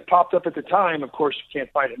first thing that popped up at the time, of course, you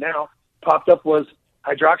can't find it now, popped up was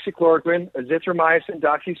hydroxychloroquine, azithromycin,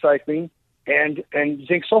 doxycycline, and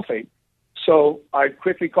zinc sulfate. So I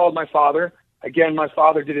quickly called my father. Again, my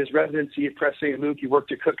father did his residency at Press St. Luke. He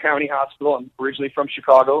worked at Cook County Hospital. I'm originally from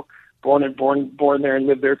Chicago, born there and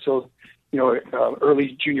lived there till, you know,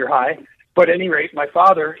 early junior high. But at any rate, my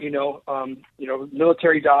father,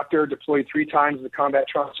 military doctor, deployed 3 times as a combat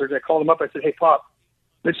trauma surgeon. I called him up. I said, hey, Pop,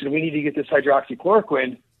 listen, we need to get this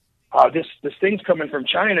hydroxychloroquine. This thing's coming from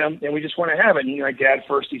China, and we just want to have it. And my dad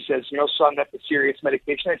first, he says, son, that's a serious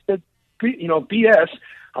medication. I said, BS.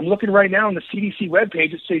 I'm looking right now on the CDC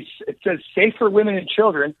webpage. It says safe for women and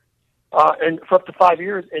children, and for up to 5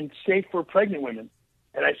 years, and safe for pregnant women.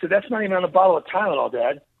 And I said, that's not even on a bottle of Tylenol,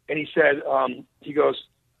 Dad. And he said, he goes,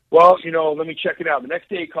 well, let me check it out. The next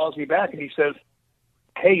day he calls me back and he says,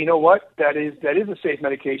 hey, you know what? That is a safe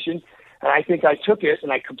medication. And I think I took it,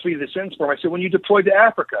 and I completed the sentence for him. I said, when you deployed to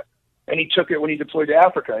Africa. And he took it when he deployed to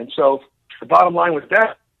Africa. And so the bottom line with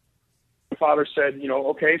that, my father said,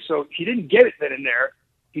 okay, so he didn't get it then and there.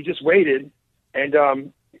 He just waited, and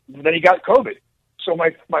then he got COVID. So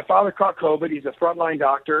my father caught COVID. He's a frontline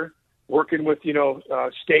doctor working with,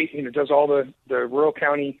 state, does all the rural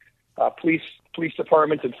county police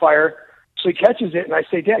departments and fire. So he catches it, and I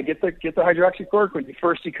say, Dad, get the hydroxychloroquine.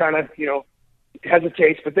 First he kind of,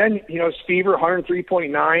 hesitates, but then, his fever,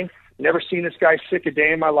 103.9. Never seen this guy sick a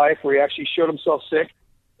day in my life where he actually showed himself sick.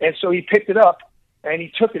 And so he picked it up, and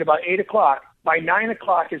he took it about 8 o'clock. By 9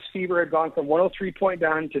 o'clock, his fever had gone from 103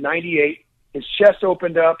 down to 98. His chest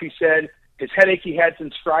opened up. He said his headache he had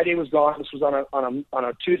since Friday was gone. This was on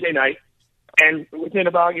a Tuesday night. And within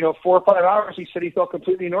about, 4 or 5 hours, he said he felt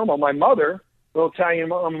completely normal. My mother, little Italian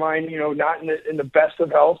mom of mine, not in the best of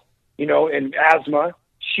health, and asthma,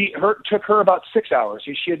 took her about 6 hours.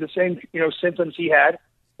 She had the same, symptoms he had.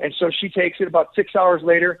 And so she takes it about 6 hours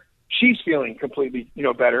later. She's feeling completely,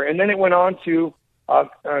 better. And then it went on to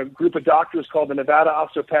a group of doctors called the Nevada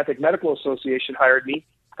Osteopathic Medical Association hired me.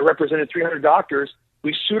 I represented 300 doctors.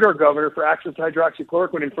 We sued our governor for access to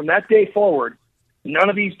hydroxychloroquine. And from that day forward, none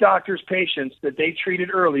of these doctors' patients that they treated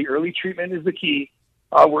early treatment is the key,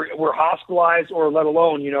 were hospitalized or let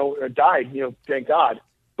alone, died, thank God.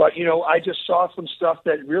 But, I just saw some stuff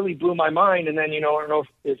that really blew my mind. And then, I don't know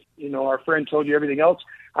if our friend told you everything else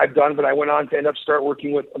I've done, but I went on to start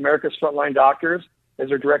working with America's Frontline Doctors as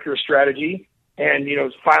their director of strategy and,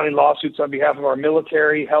 filing lawsuits on behalf of our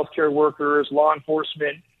military, healthcare workers, law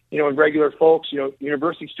enforcement, and regular folks,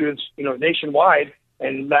 university students, nationwide.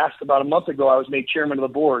 And about a month ago, I was made chairman of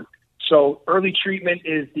the board. So early treatment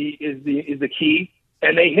is the key.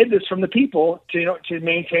 And they hid this from the people to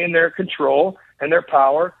maintain their control and their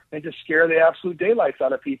power and to scare the absolute daylights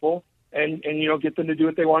out of people and get them to do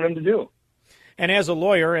what they want them to do. And as a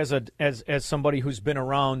lawyer, as somebody who's been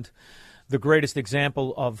around the greatest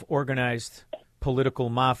example of organized political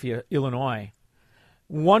mafia, Illinois,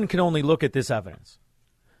 one can only look at this evidence.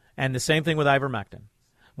 And the same thing with ivermectin.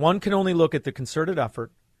 One can only look at the concerted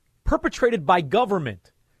effort perpetrated by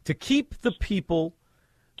government to keep the people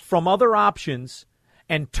from other options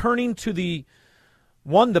and turning to the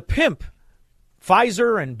pimp,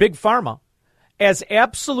 Pfizer and Big Pharma, as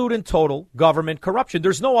absolute and total government corruption.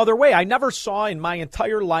 There's no other way. I never saw in my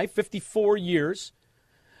entire life, 54 years,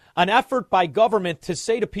 an effort by government to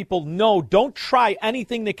say to people, no, don't try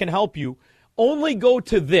anything that can help you. Only go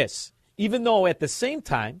to this, even though at the same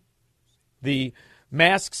time, the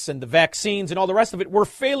masks and the vaccines and all the rest of it were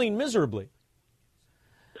failing miserably.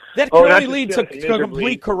 That can only lead to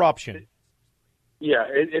complete corruption. Yeah,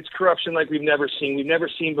 it's corruption like we've never seen. We've never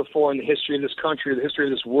seen before in the history of this country, or the history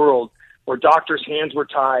of this world, where doctors' hands were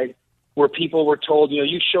tied, where people were told,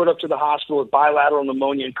 you showed up to the hospital with bilateral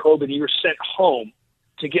pneumonia and COVID, and you were sent home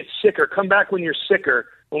to get sicker. Come back when you're sicker,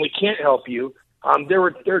 when we can't help you. There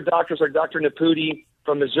were doctors like Dr. Naputi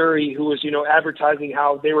from Missouri who was, advertising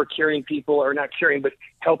how they were curing people, or not curing, but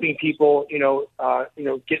helping people,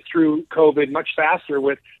 get through COVID much faster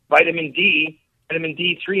with vitamin D, vitamin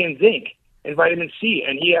D3, and zinc, and vitamin C.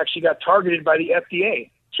 And he actually got targeted by the FDA.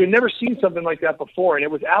 So we've never seen something like that before, and it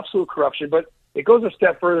was absolute corruption. But it goes a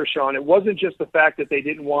step further, Sean. It wasn't just the fact that they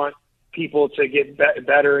didn't want people to get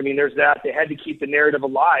better. I mean, there's that. They had to keep the narrative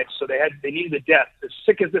alive, so they needed the death. As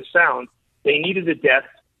sick as this sounds, they needed the death.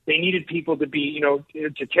 They needed people to be,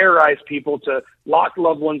 to terrorize people, to lock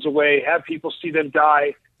loved ones away, have people see them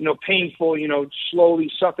die, painful,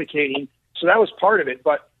 slowly suffocating. So that was part of it.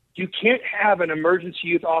 But you can't have an emergency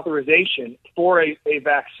use authorization for a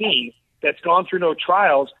vaccine that's gone through no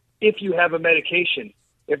trials if you have a medication.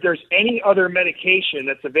 If there's any other medication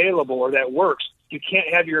that's available or that works, you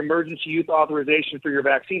can't have your emergency use authorization for your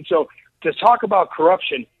vaccine. So to talk about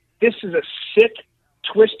corruption, this is a sick,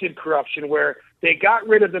 twisted corruption where they got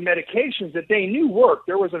rid of the medications that they knew worked.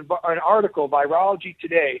 There was an article, Virology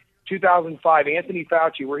Today, 2005, Anthony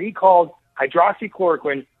Fauci, where he called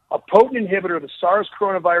hydroxychloroquine a potent inhibitor of the SARS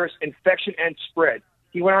coronavirus infection and spread.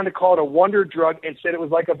 He went on to call it a wonder drug and said it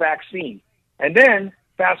was like a vaccine. And then,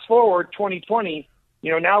 fast forward 2020,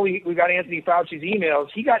 now we got Anthony Fauci's emails.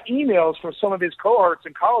 He got emails from some of his cohorts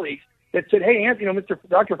and colleagues that said, hey, Anthony,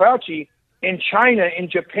 Dr. Fauci, in China, in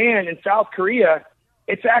Japan, in South Korea,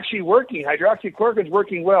 it's actually working. Hydroxychloroquine is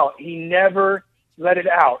working well. He never let it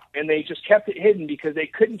out, and they just kept it hidden because they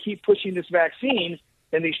couldn't keep pushing this vaccine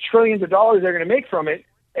and these trillions of dollars they're going to make from it.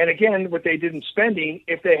 And again, what they did in spending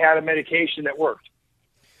if they had a medication that worked.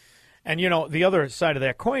 And, the other side of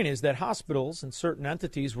that coin is that hospitals and certain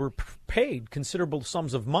entities were paid considerable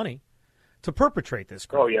sums of money to perpetrate this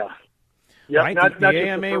crime. Oh, yeah. Yep, right? The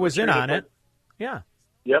AMA was in on it. Yeah.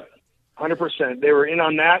 Yep, 100%. They were in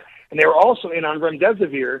on that, and they were also in on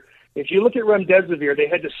remdesivir. If you look at remdesivir, they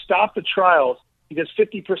had to stop the trials because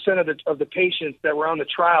 50% of the patients that were on the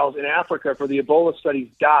trials in Africa for the Ebola studies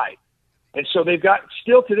died. And so they've got,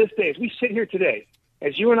 still to this day, as we sit here today,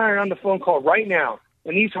 as you and I are on the phone call right now,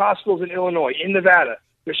 in these hospitals in Illinois, in Nevada,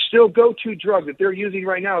 their still go-to drug that they're using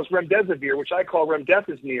right now is remdesivir, which I call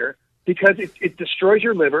remdesivir, because it destroys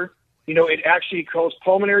your liver. It actually causes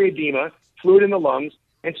pulmonary edema, fluid in the lungs.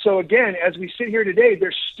 And so, again, as we sit here today,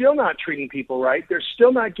 they're still not treating people right. They're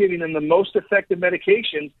still not giving them the most effective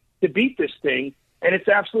medications to beat this thing. And it's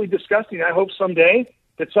absolutely disgusting. I hope someday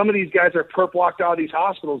that some of these guys are perp walked out of these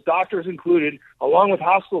hospitals, doctors included, along with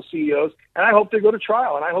hospital CEOs, and I hope they go to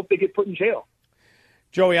trial, and I hope they get put in jail.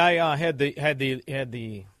 Joey, I had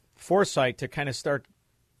the foresight to kind of start.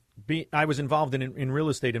 I was involved in real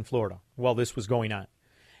estate in Florida while this was going on,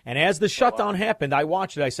 and as the shutdown happened, I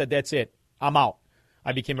watched it. I said, "That's it. I'm out."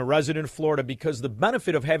 I became a resident of Florida because the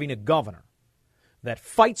benefit of having a governor that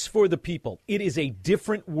fights for the people. It is a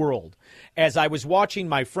different world. As I was watching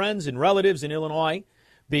my friends and relatives in Illinois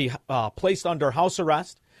be placed under house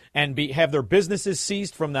arrest and have their businesses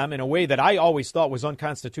seized from them in a way that I always thought was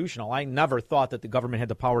unconstitutional. I never thought that the government had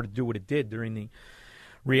the power to do what it did during the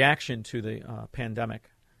reaction to the pandemic.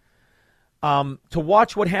 To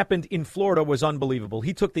watch what happened in Florida was unbelievable.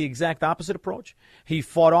 He took the exact opposite approach. He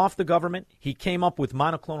fought off the government. He came up with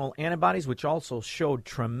monoclonal antibodies, which also showed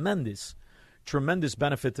tremendous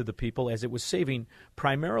benefit to the people as it was saving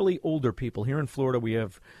primarily older people. Here in Florida, we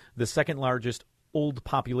have the second largest old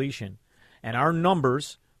population, and our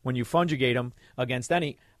numbers, when you conjugate them against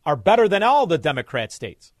any, are better than all the Democrat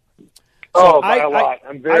states. So by a lot.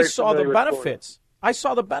 I saw the benefits. I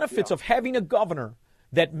saw the benefits of having a governor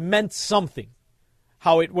that meant something,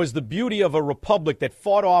 how it was the beauty of a republic that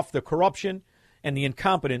fought off the corruption and the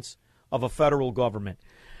incompetence of a federal government.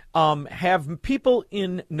 Have people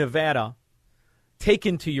in Nevada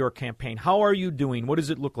taken to your campaign? How are you doing? What does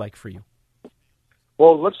it look like for you?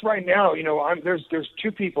 Well, let's right now, there's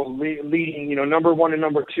two people leading, number one and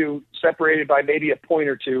number two, separated by maybe a point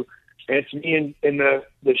or two, and it's me and the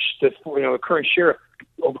current sheriff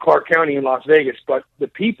of Clark County in Las Vegas. But the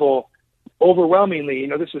people, overwhelmingly,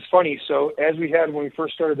 this is funny. So as we had when we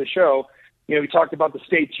first started the show, we talked about the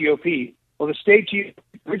state GOP. Well, the state GOP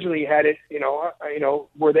originally had it,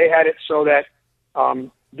 where they had it so that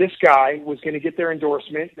this guy was going to get their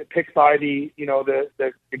endorsement picked by the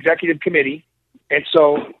executive committee. And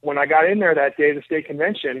so when I got in there that day, the state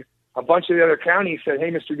convention, a bunch of the other counties said,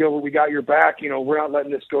 "Hey, Mr. Gilbert, we got your back. We're not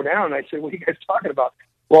letting this go down." And I said, "What are you guys talking about?"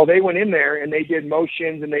 Well, they went in there and they did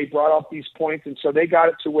motions and they brought up these points. And so they got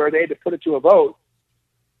it to where they had to put it to a vote.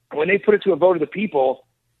 When they put it to a vote of the people,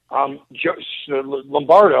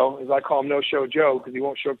 Lombardo, as I call him, No-Show Joe, because he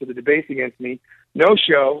won't show up to the debates against me,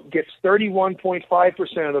 No-Show gets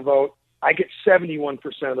 31.5% of the vote. I get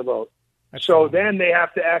 71% of the vote. So then they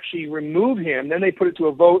have to actually remove him. Then they put it to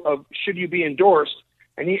a vote of should you be endorsed.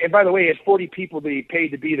 And by the way, he had 40 people that he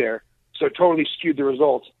paid to be there. So it totally skewed the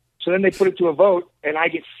results. So then they put it to a vote, and I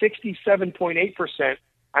get 67.8%.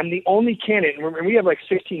 I'm the only candidate, and we have like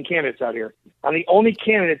 16 candidates out here. I'm the only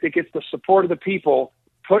candidate that gets the support of the people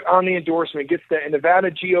put on the endorsement, gets the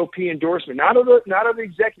Nevada GOP endorsement, not of the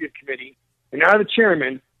executive committee and not of the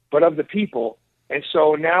chairman, but of the people. And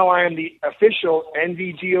so now I am the official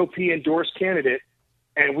NVGOP endorsed candidate,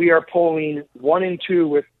 and we are polling 1 and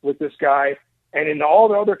 2 with this guy. And in all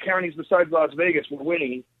the other counties besides Las Vegas, we're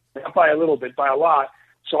winning, not by a little bit, by a lot.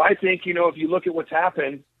 So I think, if you look at what's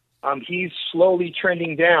happened, he's slowly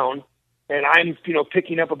trending down, and I'm,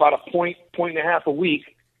 picking up about a point and a half a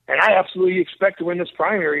week. And I absolutely expect to win this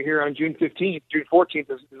primary here on June 15th. June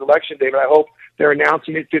 14th is election day, but I hope they're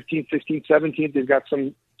announcing it 15th, 16th, 17th. They've got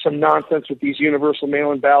some nonsense with these universal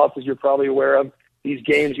mail-in ballots, as you're probably aware of. These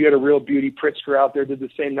games, you had a real beauty. Pritzker out there did the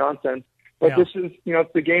same nonsense. But This is,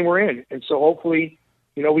 it's the game we're in. And so hopefully,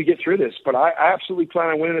 we get through this. But I absolutely plan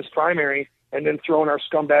on winning this primary and then throwing our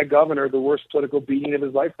scumbag governor the worst political beating of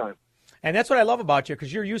his lifetime. And that's what I love about you,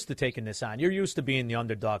 because you're used to taking this on. You're used to being the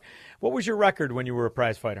underdog. What was your record when you were a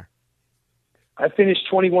prize fighter? I finished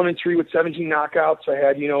 21-3 with 17 knockouts. I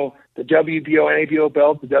had, the WBO, NABO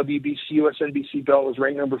belt, the WBC, USNBC belt was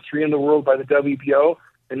ranked number 3 in the world by the WBO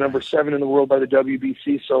and number 7 in the world by the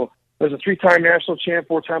WBC. So I was a 3-time national champ,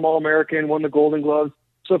 4-time All-American, won the Golden Gloves.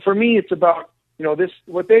 So for me, it's about, this,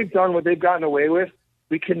 what they've done, what they've gotten away with,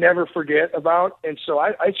 we can never forget about. And so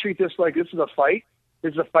I treat this like this is a fight.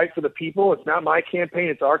 This is a fight for the people. It's not my campaign.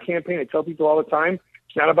 It's our campaign. I tell people all the time,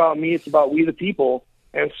 it's not about me. It's about we the people.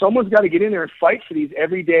 And someone's got to get in there and fight for these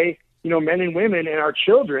everyday, men and women and our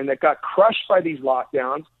children that got crushed by these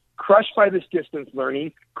lockdowns, crushed by this distance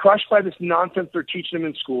learning, crushed by this nonsense they're teaching them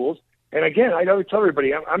in schools. And again, I gotta tell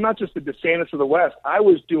everybody, I'm not just the DeSantis of the West. I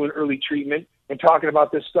was doing early treatment and talking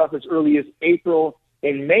about this stuff as early as April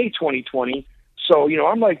and May 2020. So,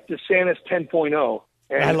 I'm like DeSantis 10.0.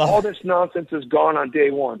 And all this nonsense is gone on day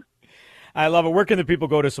one. I love it. Where can the people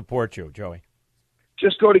go to support you, Joey?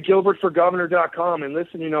 Just go to GilbertForGovernor.com and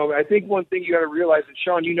listen. I think one thing you got to realize, and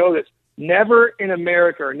Sean, you know this, never in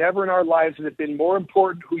America or never in our lives has it been more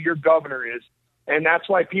important who your governor is. And that's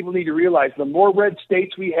why people need to realize the more red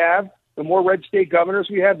states we have, the more red state governors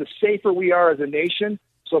we have, the safer we are as a nation.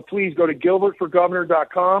 So please go to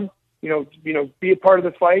GilbertForGovernor.com. Be a part of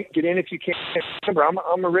the fight. Get in if you can. Remember,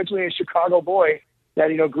 I'm originally a Chicago boy that,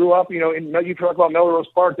 grew up, you talk about Melrose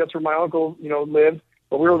Park. That's where my uncle, lived.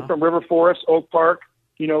 But we were from River Forest, Oak Park,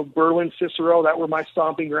 Berwyn, Cicero. That were my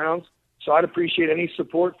stomping grounds. So I'd appreciate any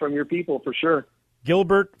support from your people for sure.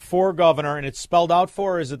 Gilbert for Governor, and it's spelled out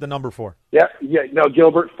for, or is it the number 4? Yeah. No,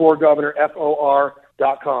 Gilbert for Governor,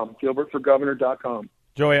 FOR.com. GilbertForGovernor.com.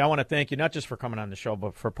 Joey, I want to thank you not just for coming on the show,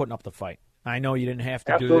 but for putting up the fight. I know you didn't have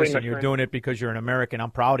to Absolutely, do this, and you're doing it because you're an American. I'm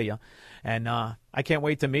proud of you. And I can't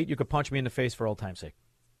wait to meet. You could punch me in the face for old time's sake.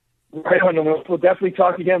 Right on. We'll definitely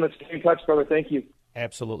talk again. Let's stay in touch, brother. Thank you.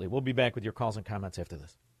 Absolutely. We'll be back with your calls and comments after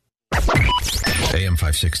this. AM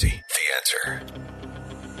 560, The Answer.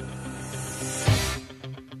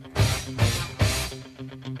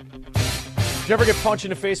 Did you ever get punched in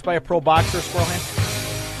the face by a pro boxer, Squirrelhand?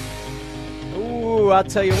 Ooh, I'll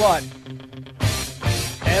tell you what.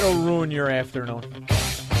 That'll ruin your afternoon.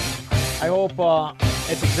 I hope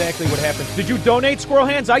that's exactly what happens. Did you donate, Squirrel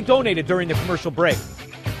Hands? I donated during the commercial break.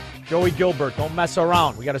 Joey Gilbert, don't mess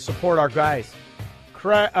around. We got to support our guys.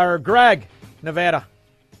 Greg, Nevada.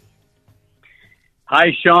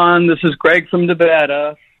 Hi, Sean. This is Greg from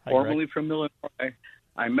Nevada, Hi, formerly Greg. from Illinois.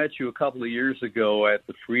 I met you a couple of years ago at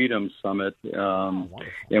the Freedom Summit,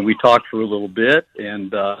 and we talked for a little bit,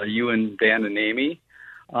 and you and Dan and Amy.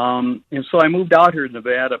 And so I moved out here to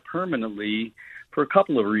Nevada permanently for a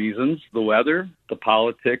couple of reasons: the weather, the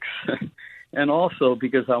politics, and also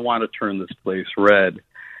because I want to turn this place red.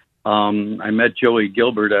 I met Joey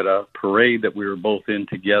Gilbert at a parade that we were both in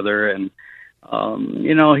together, and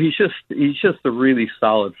he's just a really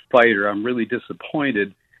solid fighter. I'm really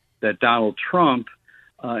disappointed that Donald Trump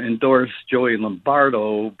endorsed Joey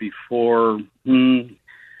Lombardo before,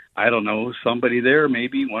 I don't know, somebody there,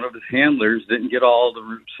 maybe one of his handlers didn't get all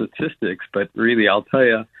the statistics. But really, I'll tell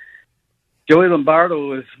you, Joey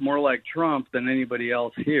Lombardo is more like Trump than anybody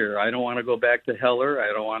else here. I don't want to go back to Heller.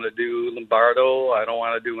 I don't want to do Lombardo. I don't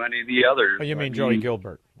want to do any of the others. Oh, you mean Joey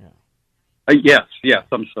Gilbert? Yeah. Yes.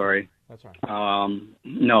 I'm sorry. That's right.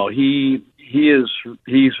 No, he's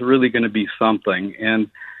really going to be something.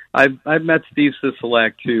 And I've met Steve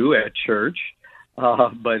Sisolak too at church,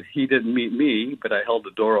 but he didn't meet me. But I held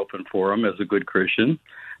the door open for him as a good Christian.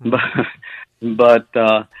 But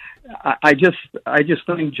I just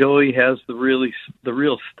think Joey has the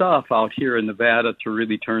real stuff out here in Nevada to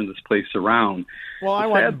really turn this place around. Well, I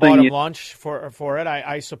went and bought him lunch for it.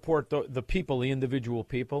 I support the people, the individual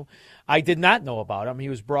people. I did not know about him. He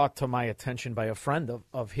was brought to my attention by a friend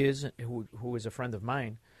of his who is a friend of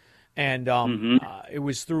mine. And it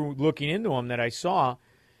was through looking into him that I saw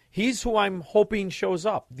he's who I'm hoping shows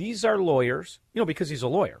up. These are lawyers, because he's a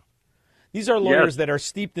lawyer. These are lawyers that are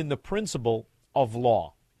steeped in the principle of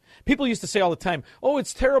law. People used to say all the time, oh,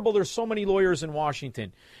 it's terrible there's so many lawyers in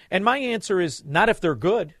Washington. And my answer is not if they're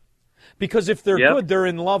good, because if they're good, they're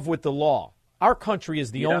in love with the law. Our country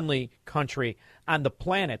is the only country on the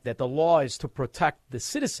planet that the law is to protect the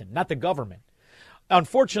citizen, not the government.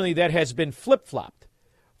 Unfortunately, that has been flip-flopped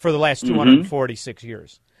for the last 246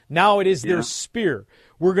 years. Now it is their spear.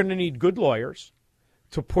 We're going to need good lawyers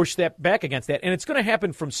to push that back against that. And it's going to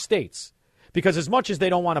happen from states, because as much as they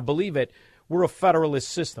don't want to believe it, we're a federalist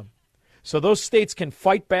system. So those states can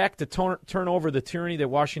fight back to turn over the tyranny that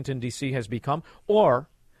Washington, D.C. has become, or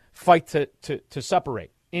fight to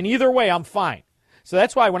separate. In either way, I'm fine. So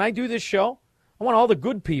that's why when I do this show, I want all the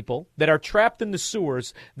good people that are trapped in the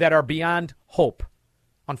sewers that are beyond hope.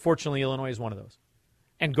 Unfortunately, Illinois is one of those.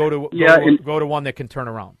 And go to one that can turn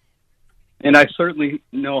around. And I certainly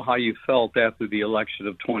know how you felt after the election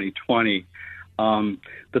of 2020.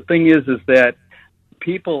 The thing is that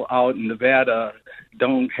people out in Nevada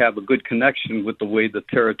don't have a good connection with the way the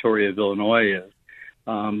territory of Illinois is.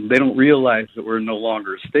 They don't realize that we're no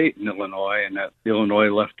longer a state in Illinois, and that Illinois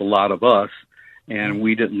left a lot of us, and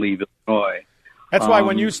we didn't leave Illinois. That's why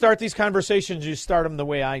when you start these conversations, you start them the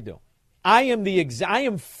way I do. I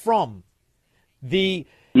am from the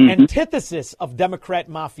antithesis of Democrat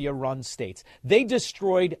mafia-run states. They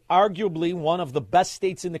destroyed arguably one of the best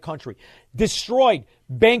states in the country. Destroyed,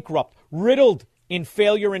 bankrupt, riddled in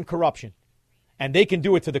failure and corruption. And they can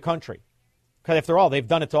do it to the country. Because after all, they've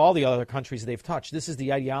done it to all the other countries they've touched. This is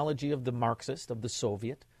the ideology of the Marxist, of the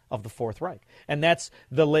Soviet, of the Fourth Reich. And that's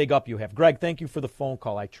the leg up you have. Greg, thank you for the phone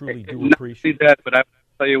call. I truly do appreciate that. But I'll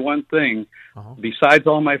tell you one thing. Besides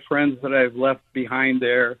all my friends that I've left behind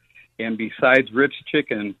there, and besides Rich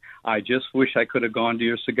Chicken, I just wish I could have gone to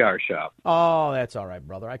your cigar shop. Oh, that's all right,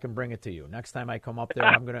 brother. I can bring it to you. Next time I come up there,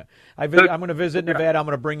 I'm gonna visit Nevada. I'm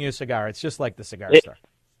gonna bring you a cigar. It's just like the Cigar Star.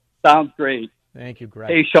 Sounds great. Thank you, Greg.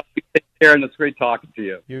 Hey, Sean, take care, and it's great talking to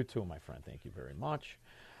you. You too, my friend. Thank you very much.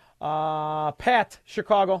 Pat,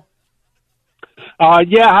 Chicago.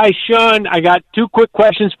 Hi, Sean. I got two quick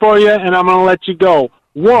questions for you, and I'm going to let you go.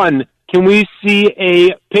 One, can we see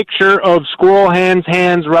a picture of Squirrel Hand's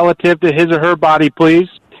hands relative to his or her body, please?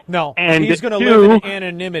 No, and he's going to live in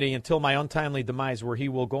anonymity until my untimely demise, where he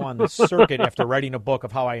will go on the circuit after writing a book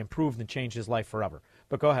of how I improved and changed his life forever.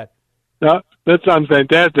 But go ahead. That sounds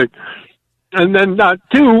fantastic. And then,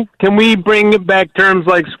 two, can we bring back terms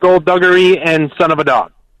like skullduggery and son of a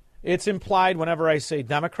dog? It's implied whenever I say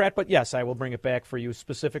Democrat, but yes, I will bring it back for you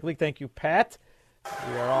specifically. Thank you, Pat.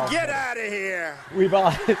 Get out of here! We've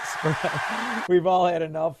all had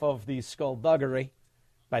enough of the skullduggery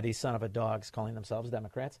by these son of a dogs calling themselves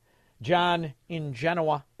Democrats. John in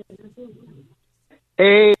Genoa.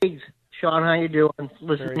 Hey, Sean, how you doing?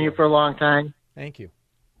 Listened to you for a long time. Thank you.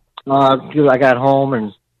 I got home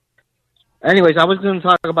and anyways, I was going to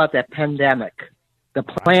talk about that pandemic, the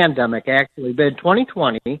plandemic, actually. But in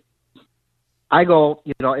 2020, I go,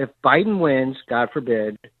 if Biden wins, God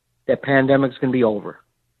forbid, that pandemic's going to be over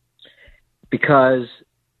because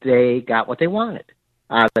they got what they wanted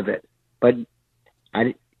out of it. But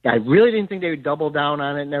I really didn't think they would double down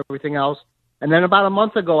on it and everything else. And then about a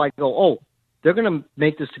month ago, I go, oh, they're going to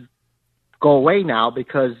make this go away now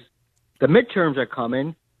because the midterms are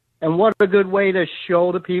coming. And what a good way to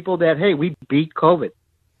show the people that, hey, we beat COVID.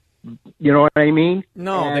 You know what I mean?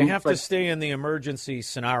 No, they have to stay in the emergency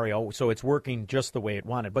scenario, so it's working just the way it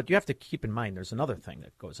wanted. But you have to keep in mind there's another thing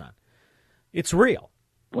that goes on. It's real.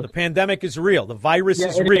 The pandemic is real. The virus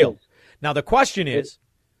is real. Now, the question is,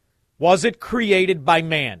 was it created by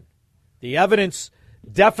man? The evidence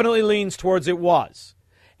definitely leans towards it was.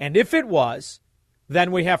 And if it was,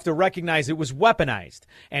 then we have to recognize it was weaponized.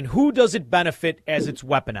 And who does it benefit as it's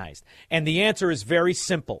weaponized? And the answer is very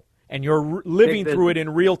simple. And you're living through it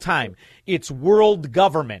in real time. It's world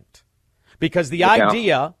government. Because the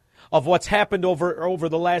idea of what's happened over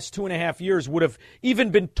the last 2.5 years would have even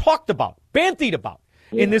been talked about, bandied about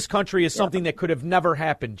in this country is something that could have never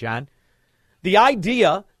happened, John. The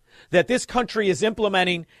idea that this country is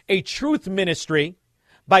implementing a truth ministry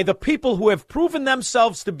by the people who have proven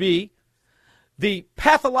themselves to be the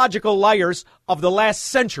pathological liars of the last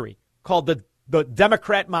century, called the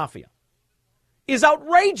Democrat mafia, is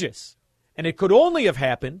outrageous. And it could only have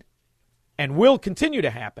happened and will continue to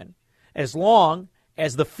happen as long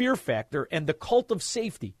as the fear factor and the cult of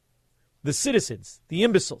safety, the citizens, the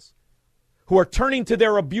imbeciles who are turning to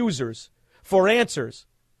their abusers for answers,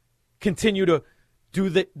 continue to do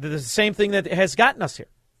the same thing that has gotten us here.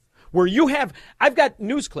 where I've got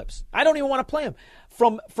news clips. I don't even want to play them.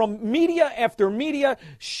 From media after media,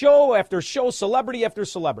 show after show, celebrity after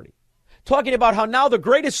celebrity, talking about how now the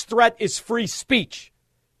greatest threat is free speech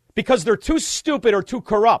because they're too stupid or too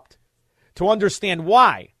corrupt to understand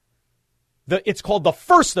why. It's called the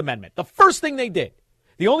First Amendment. The first thing they did.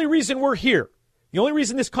 The only reason we're here, the only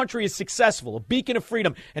reason this country is successful, a beacon of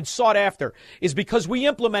freedom and sought after, is because we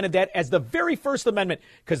implemented that as the very First Amendment.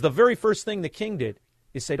 Because the very first thing the king did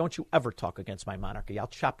is say, don't you ever talk against my monarchy. I'll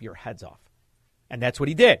chop your heads off. And that's what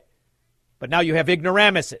he did. But now you have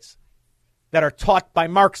ignoramuses that are taught by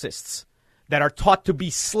Marxists, that are taught to be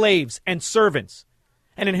slaves and servants.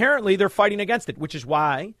 And inherently, they're fighting against it, which is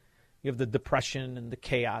why you have the depression and the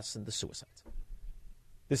chaos and the suicides.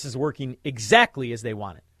 This is working exactly as they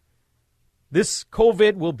want it. This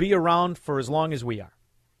COVID will be around for as long as we are.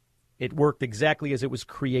 It worked exactly as it was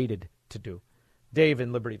created to do. Dave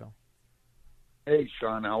in Libertyville. Hey,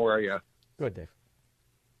 Sean, how are you? Good, Dave.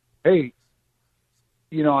 Hey,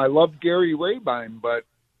 I love Gary Rabine, but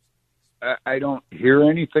I don't hear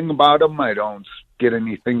anything about him. I don't get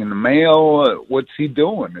anything in the mail. What's he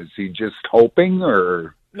doing? Is he just hoping,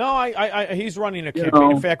 or? No, he's running a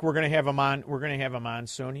campaign. In fact, we're going to have him on. We're going to have him on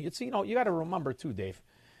soon. It's you got to remember too, Dave.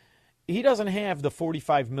 He doesn't have the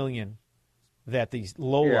 $45 million that these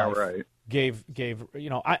lowlife gave.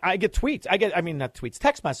 I get tweets. Not tweets,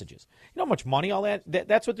 text messages. You know how much money all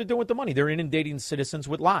that's what they're doing with the money. They're inundating citizens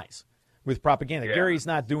with lies, with propaganda. Yeah. Gary's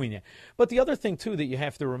not doing that. But the other thing too that you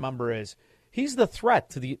have to remember is he's the threat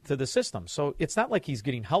to the system. So it's not like he's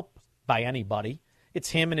getting help by anybody. It's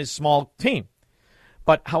him and his small team.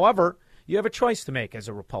 But however, you have a choice to make as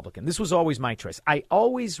a Republican. This was always my choice. I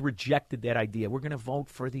always rejected that idea. We're going to vote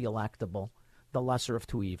for the electable, the lesser of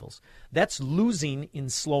two evils. That's losing in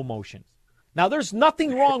slow motion. Now, there's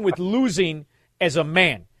nothing wrong with losing as a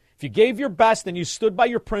man. If you gave your best and you stood by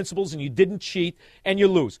your principles and you didn't cheat and you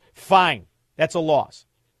lose, fine. That's a loss.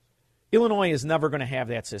 Illinois is never going to have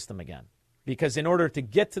that system again. Because in order to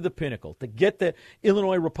get to the pinnacle, to get the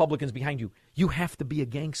Illinois Republicans behind you, you have to be a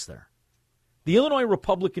gangster. The Illinois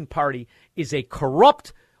Republican Party is a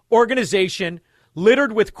corrupt organization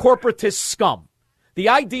littered with corporatist scum. The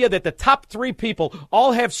idea that the top three people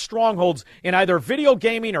all have strongholds in either video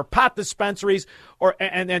gaming or pot dispensaries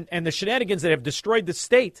and the shenanigans that have destroyed the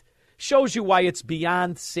state shows you why it's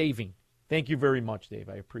beyond saving. Thank you very much, Dave.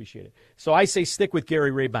 I appreciate it. So I say stick with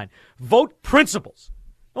Gary Rabine. Vote principles.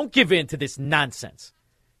 Don't give in to this nonsense.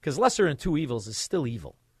 Because lesser than two evils is still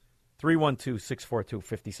evil.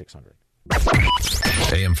 312-642-5600.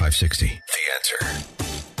 AM 560, The Answer.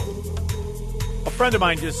 A friend of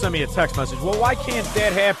mine just sent me a text message. Well, why can't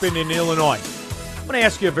that happen in Illinois? I'm going to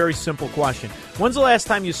ask you a very simple question. When's the last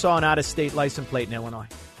time you saw an out-of-state license plate in Illinois?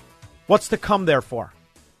 What's to come there for?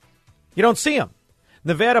 You don't see them.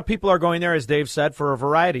 Nevada people are going there, as Dave said, for a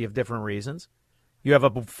variety of different reasons. You have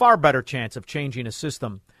a far better chance of changing a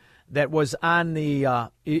system that was on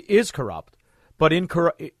the is corrupt, but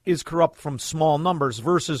is corrupt from small numbers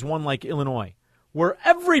versus one like Illinois, where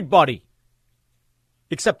everybody,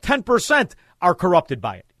 except 10%, are corrupted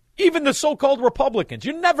by it. Even the so-called Republicans.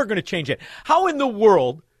 You're never going to change it. How in the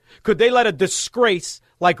world could they let a disgrace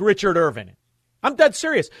like Richard Irvin in? I'm dead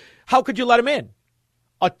serious. How could you let him in?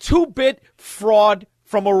 A two-bit fraud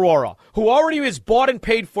from Aurora, who already is bought and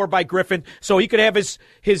paid for by Griffin so he could have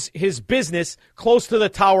his business close to the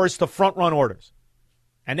towers to front-run orders.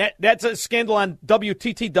 And that's a scandal on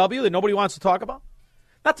WTTW that nobody wants to talk about.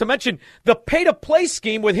 Not to mention the pay-to-play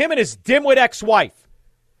scheme with him and his dimwit ex-wife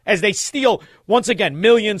as they steal, once again,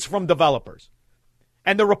 millions from developers.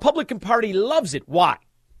 And the Republican Party loves it. Why?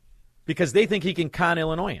 Because they think he can con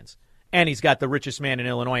Illinoisans. And he's got the richest man in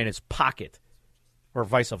Illinois in his pocket, or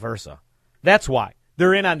vice versa. That's why.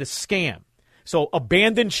 They're in on the scam. So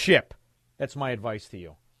abandon ship. That's my advice to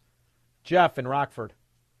you. Jeff in Rockford.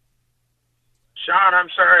 Sean, I'm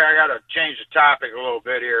sorry, I got to change the topic a little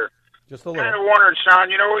bit here. Just a little. Kind of wondering, Sean,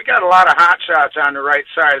 we got a lot of hot shots on the right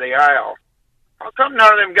side of the aisle. How come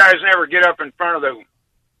none of them guys never get up in front of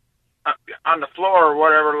on the floor or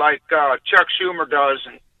whatever, like Chuck Schumer does,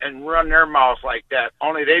 and run their mouth like that?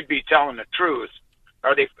 Only they'd be telling the truth.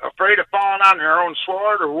 Are they afraid of falling on their own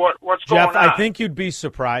sword, or what's going on? Jeff, I think you'd be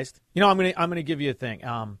surprised. I'm gonna give you a thing.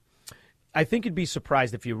 I think you'd be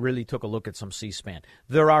surprised if you really took a look at some C-SPAN.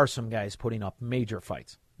 There are some guys putting up major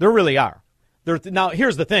fights. There really are. Now,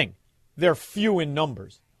 here's the thing. They're few in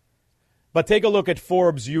numbers. But take a look at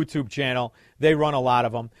Forbes' YouTube channel. They run a lot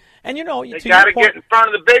of them. And, they got to get in front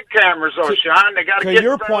of the big cameras, though, Sean. They got to get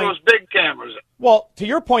in front of those big cameras. Well, to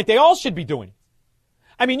your point, they all should be doing it.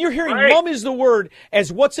 I mean, you're hearing numb is the word,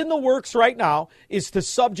 as what's in the works right now is to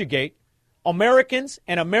subjugate Americans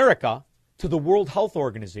and America to the World Health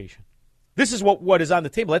Organization. This is what is on the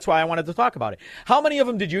table. That's why I wanted to talk about it. How many of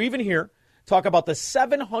them did you even hear talk about the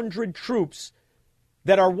 700 troops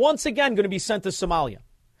that are once again going to be sent to Somalia?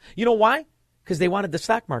 You know why? Because they wanted the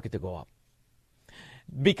stock market to go up.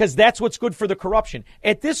 Because that's what's good for the corruption.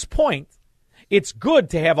 At this point, it's good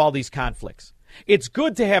to have all these conflicts. It's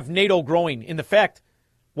good to have NATO growing in the fact.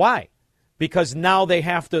 Why? Because now they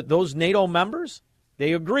have to, those NATO members,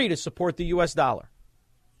 they agree to support the U.S. dollar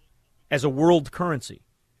as a world currency.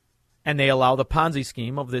 And they allow the Ponzi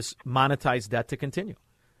scheme of this monetized debt to continue.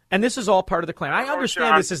 And this is all part of the plan. I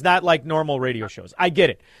understand this is not like normal radio shows. I get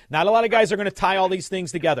it. Not a lot of guys are going to tie all these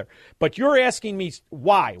things together. But you're asking me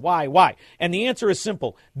why? And the answer is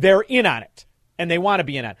simple. They're in on it. And they want to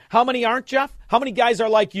be in on it. How many aren't, Jeff? How many guys are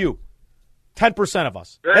like you? 10% of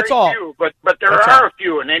us. Very That's all. few, but there are a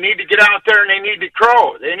few, and they need to get out there and they need to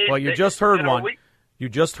crow. Well, you just heard one. You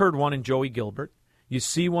just heard one in Joey Gilbert. You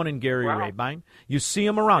see one in Gary Rabine. You see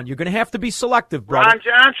them around. You're going to have to be selective, brother. Ron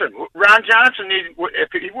Johnson, if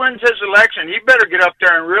he wins his election, he better get up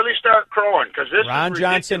there and really start crowing. Because Ron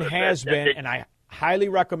Johnson has been, and I highly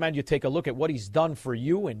recommend you take a look at what he's done for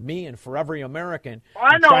you and me and for every American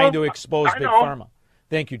trying to expose Big Pharma.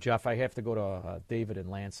 Thank you, Jeff. I have to go to David in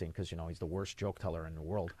Lansing because, he's the worst joke teller in the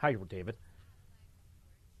world. Hi, David.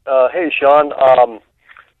 Hey, Sean.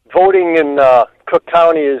 Voting in Cook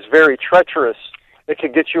County is very treacherous. It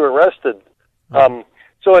could get you arrested.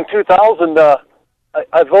 So in 2000,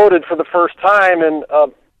 I voted for the first time and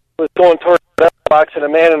was going toward the ballot box, and a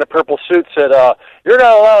man in a purple suit said, "You're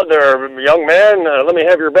not allowed there, young man. Let me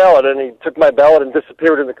have your ballot." And he took my ballot and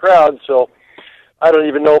disappeared in the crowd. So I don't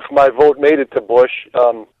even know if my vote made it to Bush.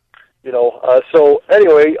 So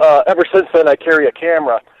anyway, ever since then, I carry a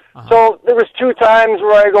camera. So there was 2 times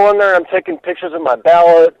where I go in there and I'm taking pictures of my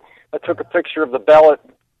ballot. I took a picture of the ballot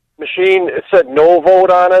machine. It said no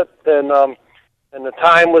vote on it, and the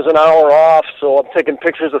time was an hour off, so I'm taking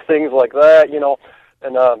pictures of things like that,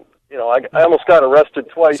 I almost got arrested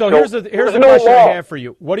twice. So here's the question I have for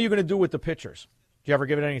you. What are you going to do with the pictures? Did you ever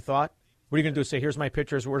give it any thought? What are you going to do? Say, here's my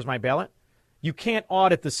pictures, where's my ballot? You can't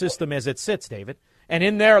audit the system as it sits, David, and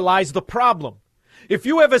in there lies the problem. If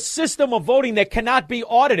you have a system of voting that cannot be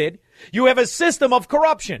audited, you have a system of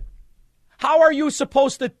corruption. How are you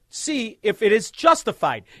supposed to see if it is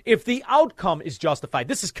justified, if the outcome is justified?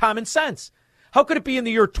 This is common sense. How could it be in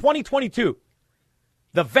the year 2022?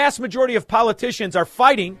 The vast majority of politicians are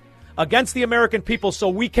fighting against the American people so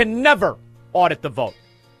we can never audit the vote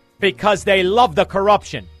because they love the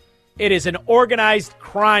corruption. It is an organized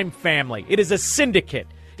crime family. It is a syndicate.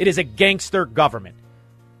 It is a gangster government.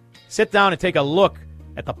 Sit down and take a look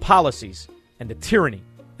at the policies and the tyranny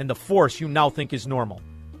and the force you now think is normal.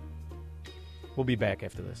 We'll be back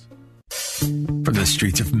after this. From the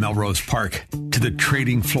streets of Melrose Park to the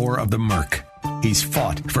trading floor of the Merc, he's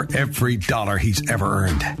fought for every dollar he's ever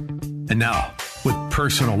earned. And now, with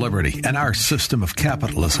personal liberty and our system of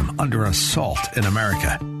capitalism under assault in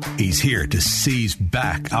America, he's here to seize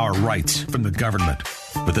back our rights from the government.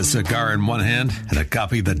 With a cigar in one hand and a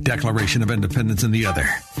copy of the Declaration of Independence in the other,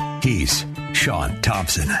 he's Sean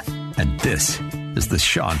Thompson. And this is The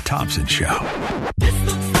Sean Thompson Show. This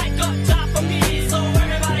looks like a job for me, so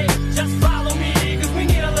everybody just follow me, 'cause we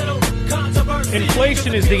need a little controversy.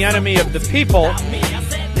 Inflation is the enemy of the people,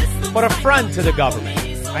 but a friend to the government.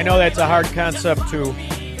 I know that's a hard concept to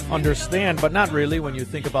understand, but not really when you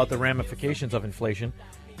think about the ramifications of inflation.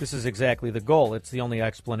 This is exactly the goal. It's the only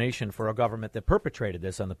explanation for a government that perpetrated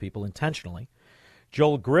this on the people intentionally.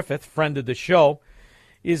 Joel Griffith, friend of the show,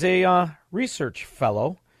 is a research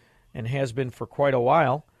fellow and has been for quite a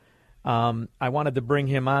while. I wanted to bring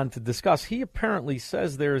him on to discuss. He apparently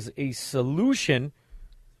says there's a solution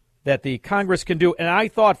that the Congress can do, and I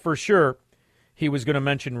thought for sure he was going to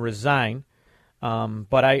mention resign.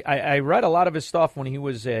 But I read a lot of his stuff when he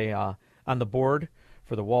was on the board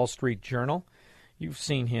for the Wall Street Journal. You've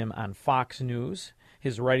seen him on Fox News.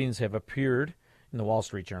 His writings have appeared in the Wall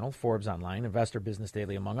Street Journal, Forbes Online, Investor Business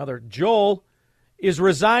Daily, among others. Joel, is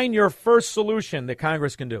resign your first solution that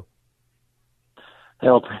Congress can do?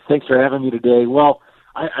 Well, thanks for having me today. Well,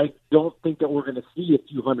 I don't think that we're going to see a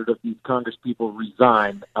few hundred of these Congress people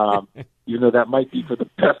resign. That might be for the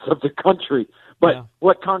best of the country. But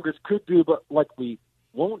what Congress could do, but likely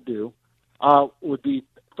won't do, would be,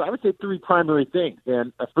 so I would say 3 primary things.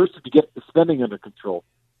 And first is to get the spending under control.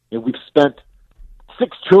 And we've spent $6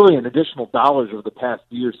 trillion additional dollars over the past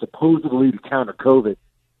year, supposedly to counter COVID.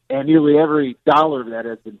 And nearly every dollar of that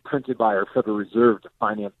has been printed by our Federal Reserve to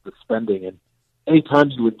finance the spending. And anytime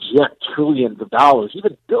you inject trillions of dollars,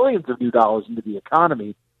 even billions of new dollars into the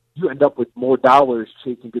economy, you end up with more dollars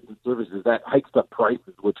chasing goods and services. That hikes up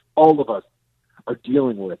prices, which all of us are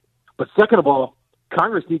dealing with. But second of all,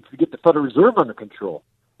 Congress needs to get the Federal Reserve under control.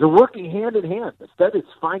 They're working hand in hand. The Fed is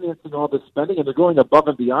financing all this spending, and they're going above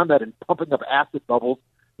and beyond that and pumping up asset bubbles.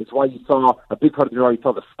 It's why you saw a big part of the year, you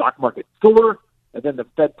saw the stock market soar, and then the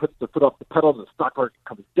Fed puts the foot off the pedal and the stock market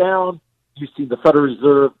comes down. You've seen the Federal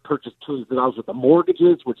Reserve purchase trillions of dollars worth of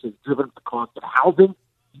mortgages, which has driven up the cost of housing.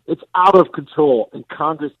 It's out of control, and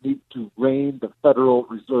Congress needs to rein the Federal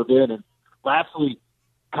Reserve in. And lastly,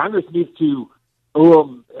 Congress needs to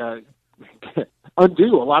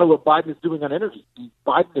undo a lot of what Biden is doing on energy.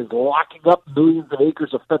 Biden is locking up millions of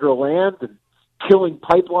acres of federal land and killing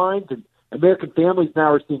pipelines, and American families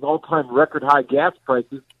now are seeing all-time record-high gas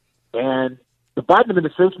prices. And the Biden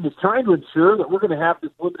administration is trying to ensure that we're going to have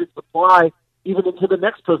this limited supply even into the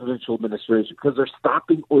next presidential administration because they're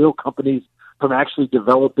stopping oil companies from actually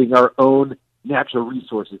developing our own natural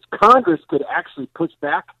resources. Congress could actually push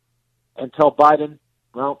back and tell Biden,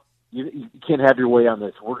 well, you can't have your way on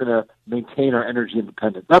this. We're going to maintain our energy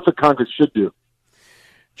independence. That's what Congress should do.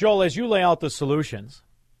 Joel, as you lay out the solutions,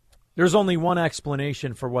 there's only one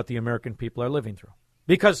explanation for what the American people are living through.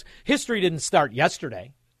 Because history didn't start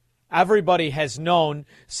yesterday. Everybody has known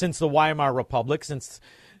since the Weimar Republic, since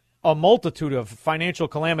a multitude of financial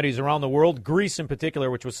calamities around the world, Greece in particular,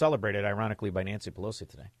 which was celebrated, ironically, by Nancy Pelosi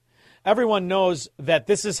today. Everyone knows that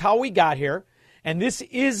this is how we got here, and this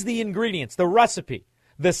is the ingredients, the recipe,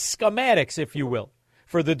 the schematics, if you will,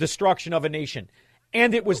 for the destruction of a nation.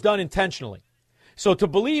 And it was done intentionally. So to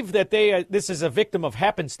believe that this is a victim of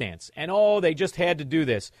happenstance and, they just had to do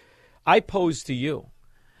this, I pose to you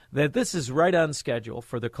that this is right on schedule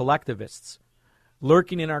for the collectivists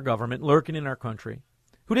lurking in our government, lurking in our country,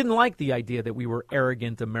 who didn't like the idea that we were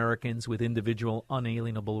arrogant Americans with individual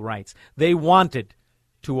unalienable rights. They wanted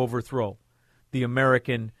to overthrow the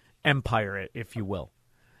American empire, if you will.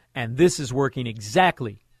 And this is working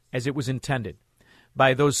exactly as it was intended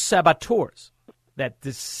by those saboteurs that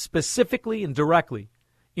specifically and directly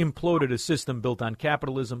imploded a system built on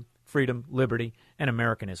capitalism, freedom, liberty, and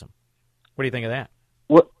Americanism. What do you think of that?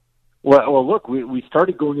 Well, look, we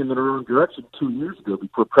started going in the wrong direction 2 years ago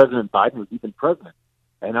before President Biden was even president.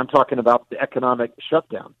 And I'm talking about the economic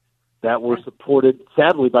shutdown that were supported,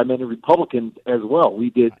 sadly, by many Republicans as well. We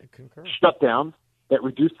did shutdowns that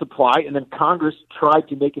reduced supply, and then Congress tried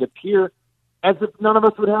to make it appear as if none of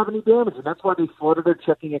us would have any damage. And that's why they flooded their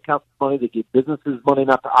checking accounts with money. They gave businesses money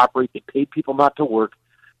not to operate. They paid people not to work.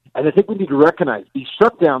 And I think we need to recognize these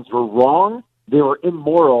shutdowns were wrong. They were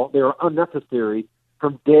immoral. They were unnecessary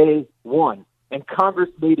from day one. And Congress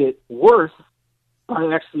made it worse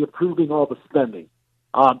by actually approving all the spending.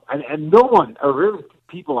 And no one, or really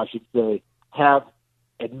people, I should say, have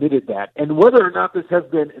admitted that. And whether or not this has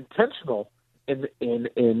been intentional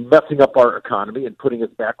in messing up our economy and putting us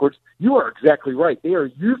backwards, you are exactly right. They are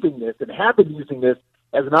using this and have been using this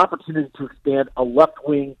as an opportunity to expand a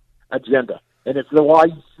left-wing agenda. And it's why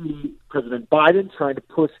you see President Biden trying to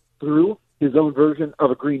push through his own version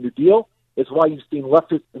of a Green New Deal. It's why you've seen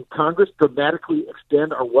leftists in Congress dramatically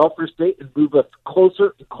extend our welfare state and move us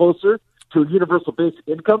closer and closer to a universal basic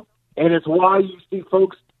income. And it's why you see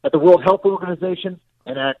folks at the World Health Organization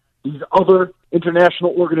and at these other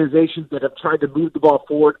international organizations that have tried to move the ball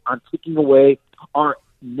forward on taking away our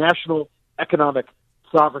national economic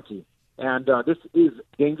sovereignty. And this is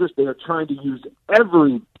dangerous. They are trying to use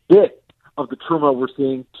every bit of the turmoil we're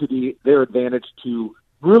seeing to their advantage to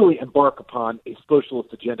really embark upon a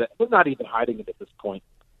socialist agenda. They're not even hiding it at this point.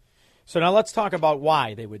 So now let's talk about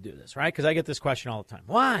why they would do this, right? Because I get this question all the time.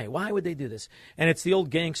 Why? Why would they do this? And it's the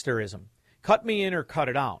old gangsterism. Cut me in or cut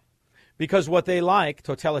it out. Because what they like,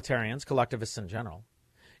 totalitarians, collectivists in general,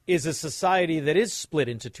 is a society that is split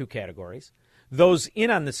into two categories. Those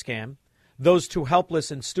in on the scam, those too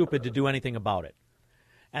helpless and stupid to do anything about it.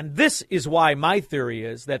 And this is why my theory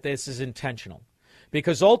is that this is intentional.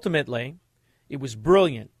 Because ultimately, it was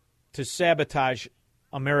brilliant to sabotage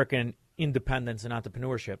American independence and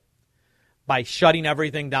entrepreneurship by shutting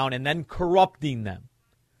everything down and then corrupting them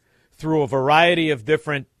through a variety of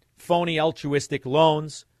different phony altruistic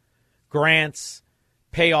loans, grants,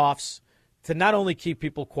 payoffs, to not only keep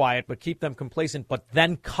people quiet, but keep them complacent, but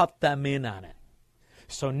then cut them in on it.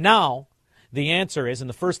 So now the answer is, in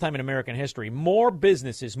the first time in American history, more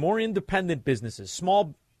businesses, more independent businesses,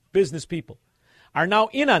 small business people are now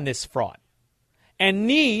in on this fraud and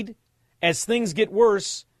need, as things get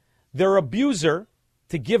worse, their abuser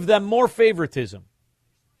to give them more favoritism.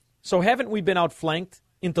 So haven't we been outflanked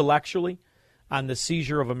intellectually on the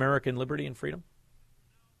seizure of American liberty and freedom?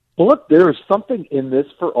 Well, look, there is something in this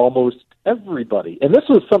for almost everybody. And this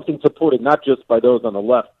was something supported not just by those on the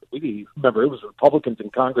left Remember, it was Republicans in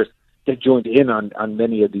Congress that joined in on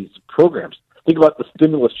many of these programs. Think about the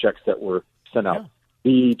stimulus checks that were sent out,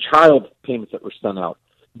 the child payments that were sent out,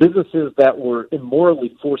 businesses that were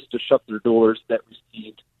immorally forced to shut their doors that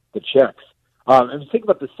received the checks. And think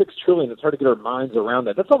about the $6 trillion. It's hard to get our minds around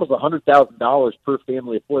that. That's almost $100,000 per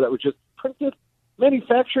family of four that was just printed,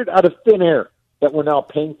 manufactured out of thin air that we're now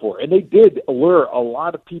paying for. And they did lure a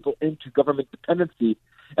lot of people into government dependency.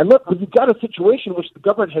 And look, when you've got a situation in which the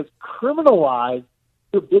government has criminalized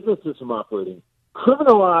your businesses from operating,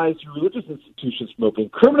 criminalized your religious institutions from opening,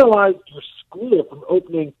 criminalized your school from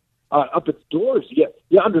opening up its doors,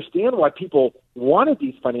 you understand why people wanted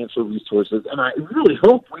these financial resources. And I really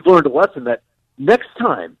hope we've learned a lesson that next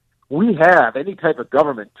time we have any type of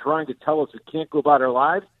government trying to tell us we can't go about our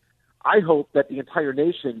lives, I hope that the entire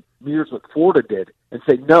nation mirrors what Florida did and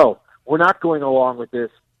say, no, we're not going along with this.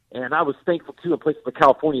 And I was thankful, too, in places like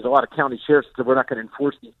California, a lot of county sheriffs said we're not going to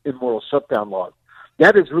enforce these immoral shutdown laws.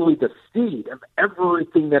 That is really the seed of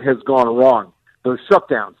everything that has gone wrong, those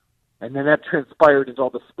shutdowns. And then that transpired into all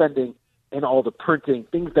the spending and all the printing,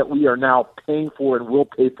 things that we are now paying for and will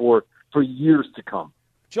pay for years to come.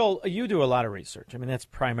 Joel, you do a lot of research. I mean, that's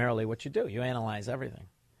primarily what you do. You analyze everything.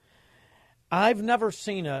 I've never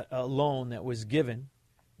seen a loan that was given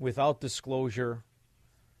without disclosure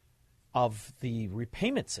of the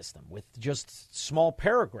repayment system, with just small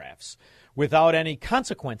paragraphs, without any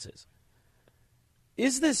consequences.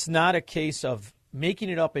 Is this not a case of making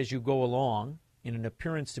it up as you go along in an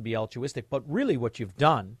appearance to be altruistic, but really what you've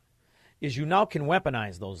done is you now can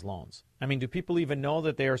weaponize those loans? I mean, do people even know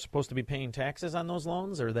that they are supposed to be paying taxes on those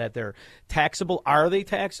loans, or that they're taxable? Are they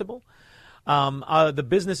taxable? The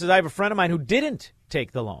businesses, I have a friend of mine who didn't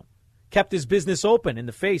take the loan, kept his business open in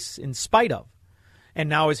the face in spite of, and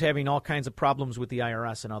now is having all kinds of problems with the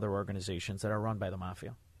IRS and other organizations that are run by the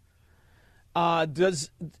mafia. Does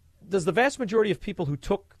the vast majority of people who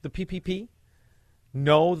took the PPP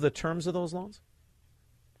know the terms of those loans?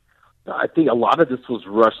 I think a lot of this was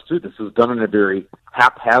rushed through. This was done in a very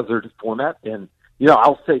haphazard format. And,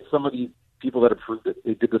 I'll say some of these people that approved it,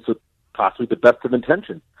 they did this with possibly the best of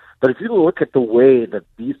intention. But if you look at the way that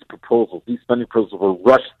these proposals, these spending proposals were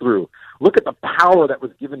rushed through, look at the power that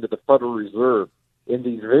was given to the Federal Reserve in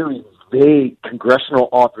these very vague congressional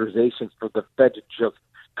authorizations for the Fed to just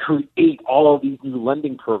create all of these new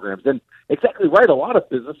lending programs. And exactly right, a lot of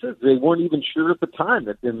businesses, they weren't even sure at the time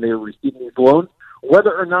that when they were receiving these loans,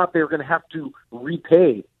 whether or not they were going to have to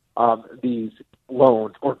repay these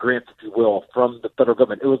loans or grants, if you will, from the federal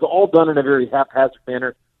government. It was all done in a very haphazard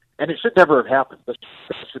manner, and it should never have happened. It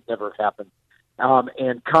should never have happened.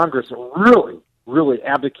 And Congress really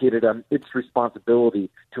advocated on its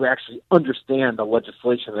responsibility to actually understand the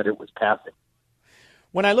legislation that it was passing.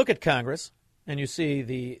 When I look at Congress, and you see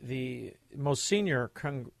the most senior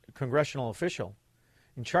congressional official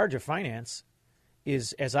in charge of finance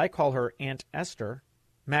is, as I call her, Aunt Esther,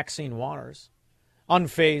 Maxine Waters,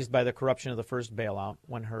 unfazed by the corruption of the first bailout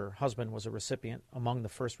when her husband was a recipient, among the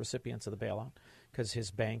first recipients of the bailout, because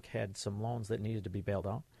his bank had some loans that needed to be bailed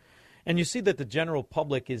out. And you see that the general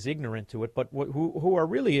public is ignorant to it, but who are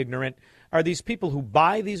really ignorant are these people who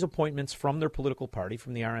buy these appointments from their political party,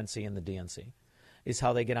 from the RNC and the DNC, is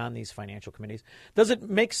how they get on these financial committees. Does it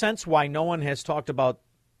make sense why no one has talked about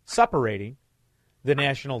separating the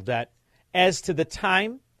national debt as to the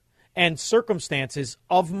time and circumstances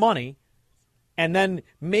of money, and then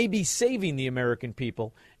maybe saving the American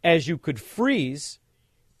people, as you could freeze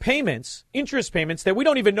payments, interest payments, that we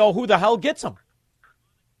don't even know who the hell gets them?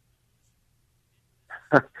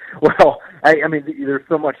 Well, I mean, there's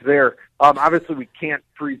so much there. Obviously, we can't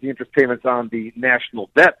freeze the interest payments on the national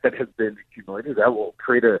debt that has been accumulated. That will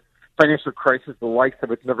create a financial crisis the likes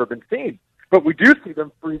of it's never been seen. But we do see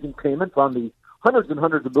them freezing payments on the hundreds and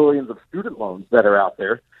hundreds of billions of student loans that are out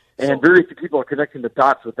there. And very few people are connecting the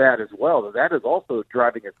dots with that as well. That is also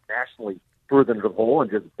driving us nationally further into the hole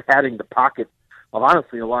and just padding the pockets of,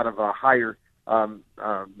 honestly, a lot of higher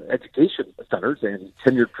education centers and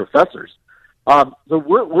tenured professors. So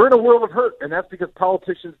we're in a world of hurt, and that's because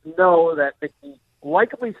politicians know that they can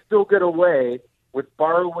likely still get away with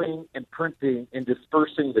borrowing and printing and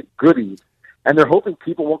dispersing the goodies, and they're hoping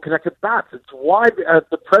people won't connect the dots. It's why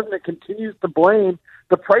the president continues to blame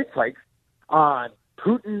the price hikes on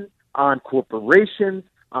Putin, on corporations,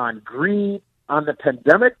 on greed, on the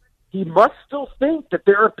pandemic. He must still think that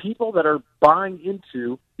there are people that are buying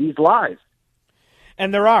into these lies.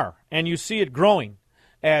 And there are, and you see it growing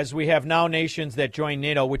as we have now nations that join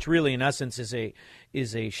NATO, which really, in essence, is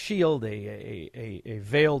a shield, a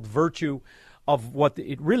veiled virtue of what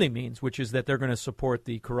it really means, which is that they're going to support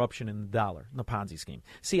the corruption in the dollar, the Ponzi scheme.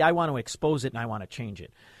 See, I want to expose it and I want to change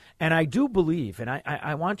it. And I do believe, and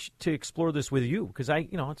I want to explore this with you, because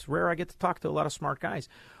it's rare I get to talk to a lot of smart guys.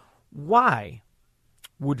 Why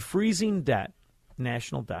would freezing debt,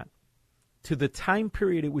 national debt, to the time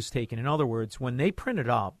period it was taken, in other words, when they printed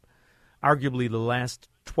up arguably the last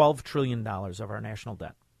 $12 trillion of our national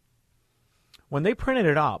debt, when they printed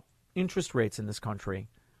it up, interest rates in this country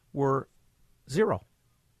were zero.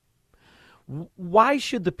 Why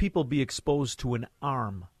should the people be exposed to an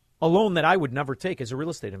ARM, a loan that I would never take as a real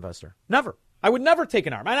estate investor? Never. I would never take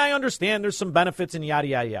an ARM. And I understand there's some benefits and yada,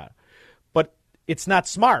 yada, yada. But it's not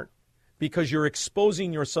smart because you're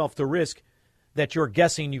exposing yourself to risk that you're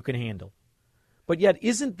guessing you can handle. But yet,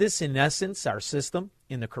 isn't this in essence our system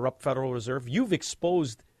in the corrupt Federal Reserve? You've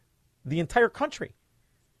exposed the entire country,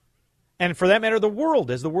 and for that matter, the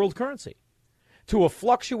world as the world currency, to a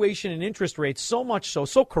fluctuation in interest rates so much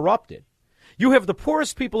so corrupted. You have the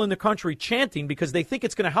poorest people in the country chanting because they think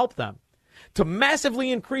it's going to help them to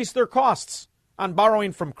massively increase their costs on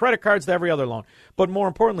borrowing from credit cards to every other loan. But more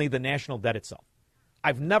importantly, the national debt itself.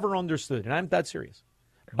 I've never understood, and I'm dead serious.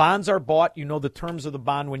 Bonds are bought. You know the terms of the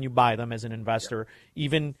bond when you buy them as an investor,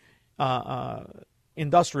 even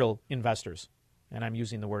industrial investors. And I'm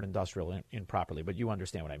using the word industrial improperly, but you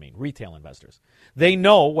understand what I mean. Retail investors. They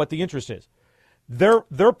know what the interest is.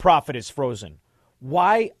 Their profit is frozen.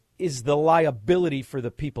 Why is the liability for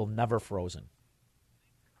the people never frozen?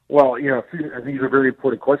 Well, I think these are very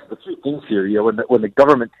important questions. The two things here, when the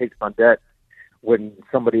government takes on debt, when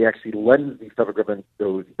somebody actually lends the federal government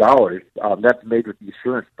those dollars, that's made with the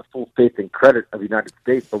assurance, the full faith and credit of the United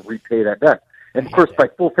States will repay that debt. And, of course, by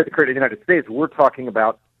full faith and credit of the United States, we're talking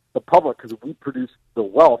about the public, because we produce the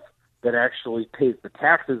wealth that actually pays the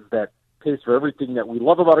taxes, that pays for everything that we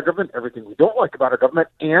love about our government, everything we don't like about our government,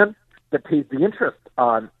 and that pays the interest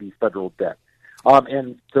on the federal debt.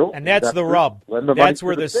 And that's the rub. That's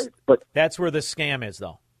where that's where the scam is,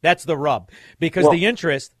 though. That's the rub, because the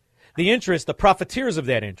interest, the profiteers of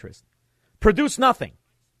that interest, produce nothing,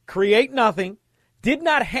 create nothing, did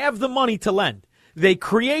not have the money to lend. They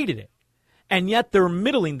created it, and yet they're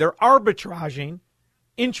middling, they're arbitraging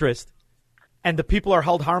interest, and the people are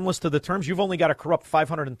held harmless to the terms. You've only got to corrupt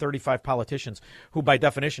 535 politicians who, by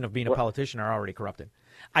definition of being a politician, are already corrupted.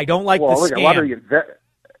 I don't like the scam.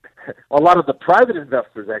 A lot of the private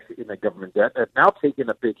investors actually in the government debt have now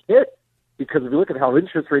taken a big hit, because if you look at how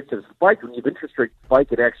interest rates have spiked, when you have interest rates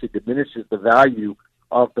spike, it actually diminishes the value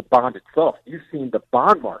of the bond itself. You've seen the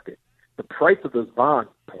bond market, the price of those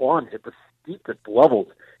bonds plunge at the steepest levels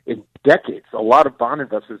in decades. A lot of bond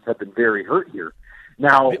investors have been very hurt here.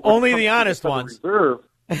 Now, only the honest ones. Reserve,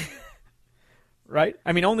 right?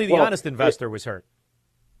 I mean, only the honest investor was hurt.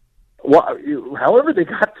 Well, however they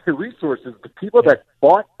got the resources, the people that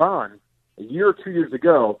bought bonds a year or 2 years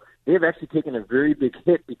ago, they have actually taken a very big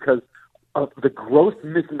hit because of the gross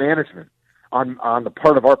mismanagement on the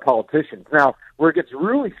part of our politicians. Now, where it gets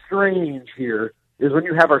really strange here is when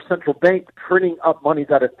you have our central bank printing up monies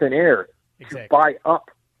out of thin air to buy up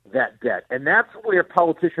that debt. And that's where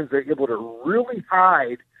politicians are able to really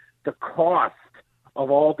hide the cost of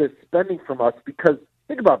all this spending from us, because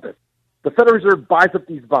think about this. The Federal Reserve buys up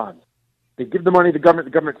these bonds. They give the money to the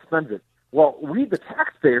government spends it. Well, we, the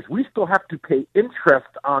taxpayers, we still have to pay interest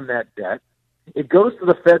on that debt. It goes to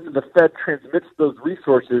the Fed, and the Fed transmits those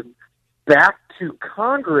resources back to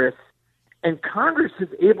Congress, and Congress is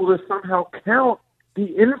able to somehow count the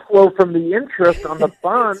inflow from the interest on the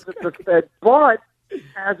bonds that the Fed bought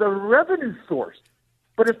as a revenue source.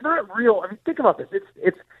 But it's not real. I mean, think about this.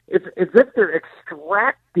 It's as if they're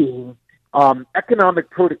extracting economic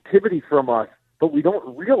productivity from us, but we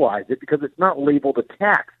don't realize it because it's not labeled a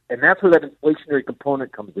tax, and that's where that inflationary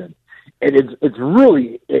component comes in. And it's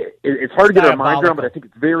really it's hard to get our mind around, but I think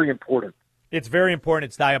it's very important. It's very important.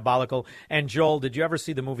 It's diabolical. And Joel, did you ever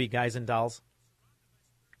see the movie Guys and Dolls?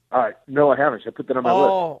 No, I haven't. Should I put that on my list?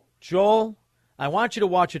 Oh, Joel, I want you to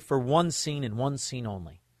watch it for one scene and one scene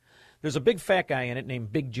only. There's a big fat guy in it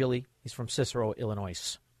named Big Jilly. He's from Cicero,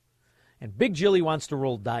 Illinois. And Big Jilly wants to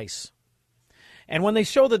roll dice. And when they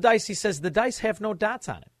show the dice, he says, the dice have no dots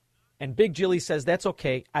on it. And Big Jilly says, that's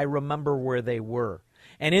okay. I remember where they were.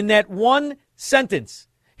 And in that one sentence,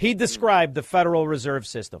 he described the Federal Reserve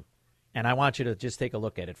System. And I want you to just take a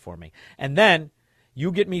look at it for me. And then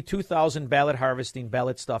you get me 2,000 ballot harvesting,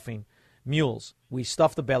 ballot stuffing mules. We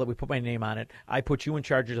stuff the ballot. We put my name on it. I put you in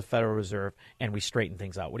charge of the Federal Reserve, and we straighten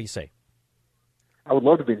things out. What do you say? I would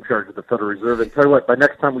love to be in charge of the Federal Reserve. And tell you what, by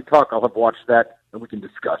next time we talk, I'll have watched that, and we can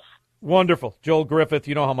discuss. Wonderful. Joel Griffith,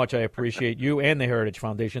 you know how much I appreciate you and the Heritage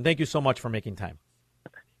Foundation. Thank you so much for making time.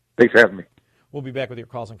 Thanks for having me. We'll be back with your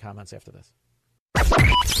calls and comments after this.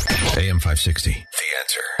 AM 560. The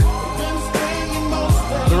Answer.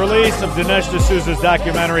 The release of Dinesh D'Souza's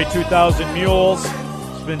documentary 2,000 Mules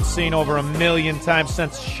has been seen over 1 million times,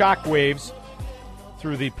 since shockwaves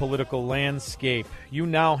through the political landscape. You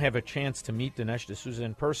now have a chance to meet Dinesh D'Souza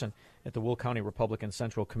in person at the Will County Republican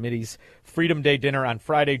Central Committee's Freedom Day dinner on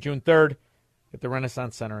Friday, June 3rd at the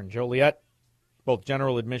Renaissance Center in Joliet. Both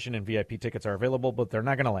general admission and VIP tickets are available, but they're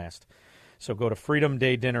not going to last. So go to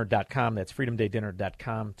freedomdaydinner.com. That's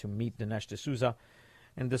freedomdaydinner.com to meet Dinesh D'Souza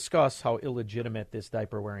and discuss how illegitimate this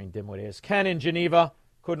diaper-wearing dimwit is. Ken in Geneva,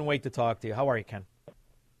 couldn't wait to talk to you. How are you, Ken?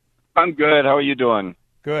 I'm good. How are you doing?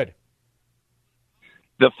 Good.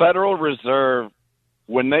 The Federal Reserve,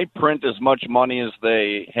 when they print as much money as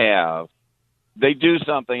they have, they do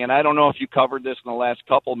something, and I don't know if you covered this in the last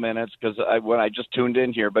couple minutes because when I just tuned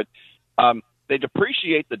in here, but they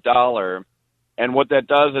depreciate the dollar, and what that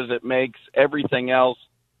does is it makes everything else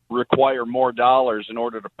require more dollars in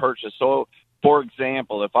order to purchase. So, for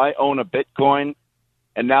example, if I own a Bitcoin,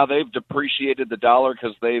 and now they've depreciated the dollar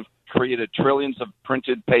because they've created trillions of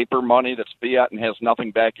printed paper money that's fiat and has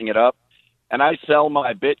nothing backing it up, and I sell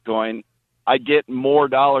my Bitcoin, I get more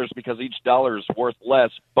dollars because each dollar is worth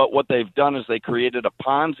less. But what they've done is they created a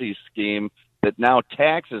Ponzi scheme that now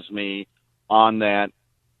taxes me on that.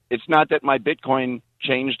 It's not that my Bitcoin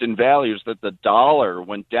changed in value, it's that the dollar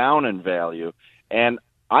went down in value. And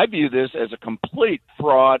I view this as a complete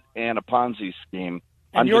fraud and a Ponzi scheme.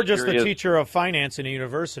 And you're just a teacher of finance in a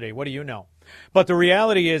university. What do you know? But the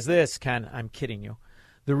reality is this, Ken, I'm kidding you.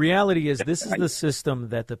 The reality is this is the system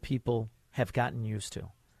that the people have gotten used to.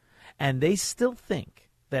 And they still think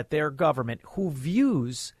that their government, who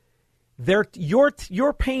views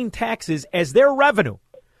your paying taxes as their revenue.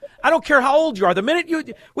 I don't care how old you are. The minute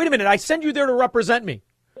wait a minute, I send you there to represent me.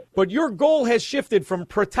 But your goal has shifted from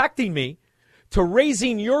protecting me to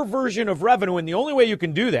raising your version of revenue, and the only way you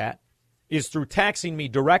can do that is through taxing me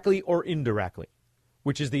directly or indirectly,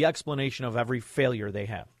 which is the explanation of every failure they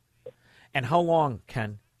have. And how long,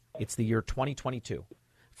 Ken? It's the year 2022.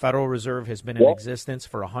 Federal Reserve has been in existence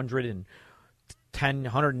for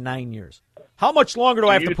 109 years. How much longer do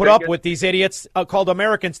I have to put up with these idiots called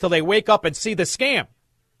Americans till they wake up and see the scam?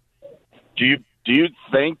 Do you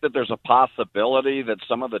think that there's a possibility that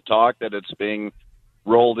some of the talk that it's being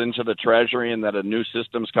rolled into the Treasury and that a new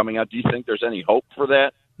system's coming out, do you think there's any hope for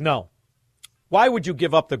that? No. Why would you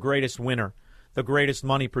give up the greatest winner, the greatest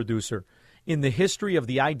money producer in the history of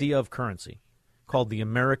the idea of currency, called the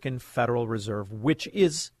American Federal Reserve, which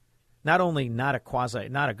is not only not a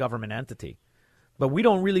government entity, but we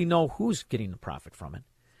don't really know who's getting the profit from it.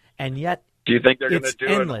 And yet, do you think they're going to do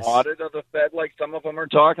endless. An audit of the Fed like some of them are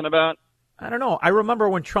talking about? I don't know. I remember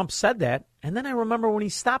when Trump said that, and then I remember when he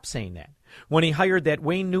stopped saying that, when he hired that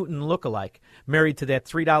Wayne Newton lookalike married to that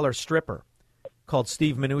 $3 stripper called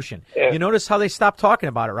Steve Mnuchin. Yeah. You notice how they stopped talking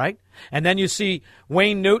about it, right? And then you see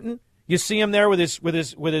Wayne Newton, you see him there with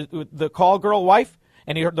the call girl wife,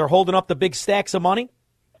 and they're holding up the big stacks of money.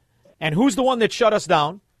 And who's the one that shut us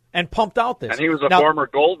down and pumped out this? And he was a former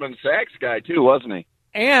Goldman Sachs guy, too, wasn't he?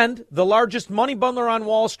 And the largest money bundler on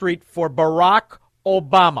Wall Street for Barack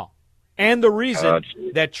Obama. And the reason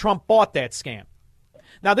that Trump bought that scam.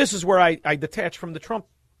 Now, this is where I detach from the Trump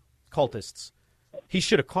cultists. He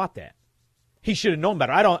should have caught that. He should have known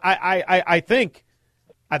better. I'd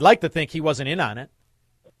like to think he wasn't in on it.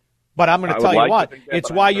 But I'm going to tell you what.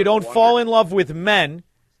 It's why you don't fall in love with men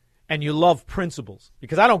and you love principles.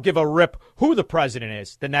 Because I don't give a rip who the president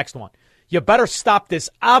is, the next one. You better stop this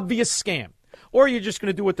obvious scam. Or you're just going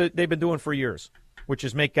to do what they've been doing for years, which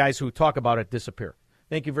is make guys who talk about it disappear.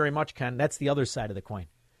 Thank you very much, Ken. That's the other side of the coin.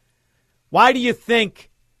 Why do you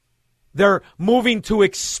think they're moving to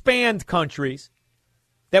expand countries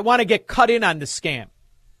that want to get cut in on the scam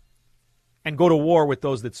and go to war with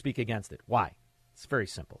those that speak against it? Why? It's very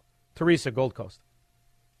simple. Teresa, Gold Coast.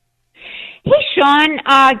 Hey, Sean,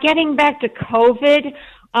 getting back to COVID,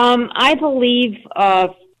 I believe, as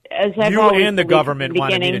I've you always and the government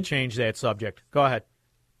wanted me to change that subject. Go ahead.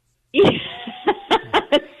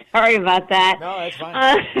 Sorry about that. No, that's fine.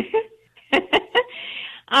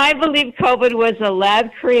 I believe COVID was a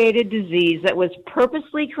lab-created disease that was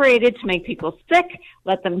purposely created to make people sick,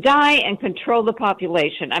 let them die, and control the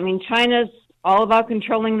population. I mean, China's all about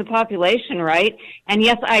controlling the population, right? And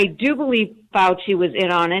yes, I do believe Fauci was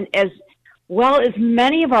in on it, as well as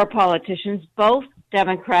many of our politicians, both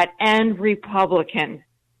Democrat and Republican.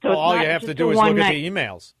 So well, all you have to do is look at the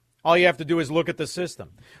emails. All you have to do is look at the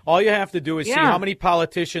system. All you have to do is see how many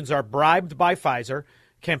politicians are bribed by Pfizer,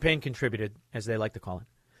 campaign contributed, as they like to call it,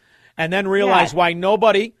 and then realize why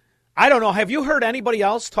nobody, I don't know, have you heard anybody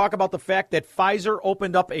else talk about the fact that Pfizer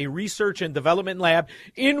opened up a research and development lab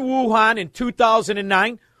in Wuhan in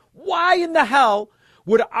 2009? Why in the hell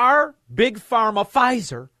would our big pharma,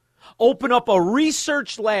 Pfizer, open up a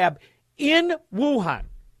research lab in Wuhan?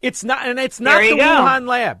 It's not the Wuhan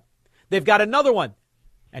lab. They've got another one.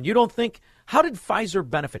 And you don't think, how did Pfizer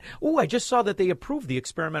benefit? Oh, I just saw that they approved the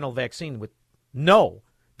experimental vaccine with no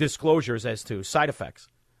disclosures as to side effects.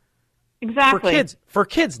 Exactly. For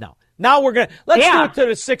kids now. Now let's do it to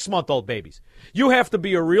the 6-month-old babies. You have to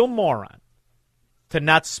be a real moron to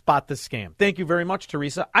not spot the scam. Thank you very much,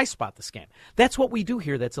 Teresa. I spot the scam. That's what we do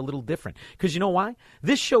here that's a little different. Because you know why?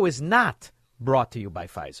 This show is not brought to you by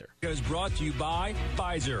Pfizer. Is brought to you by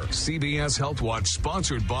Pfizer. CBS Health Watch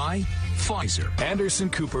sponsored by Pfizer. Anderson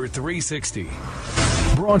Cooper 360.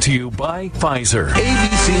 Brought to you by Pfizer.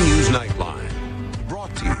 ABC News Nightline.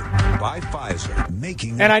 Brought to you by Pfizer.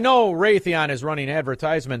 And I know Raytheon is running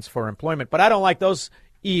advertisements for employment, but I don't like those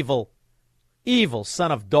evil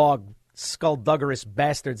son of dog, skullduggerous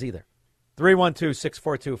bastards either.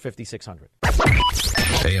 312-642-5600.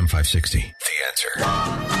 AM 560. The Answer.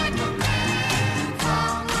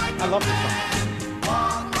 I love this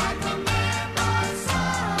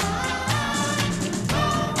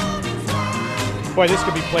song. Boy, this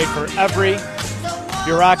could be played for every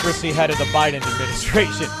bureaucracy head of the Biden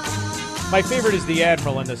administration. My favorite is the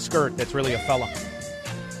admiral in the skirt that's really a fella.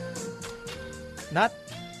 Not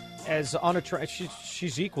as unattractive.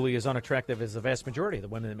 She's equally as unattractive as the vast majority of the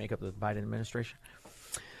women that make up the Biden administration.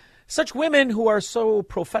 Such women who are so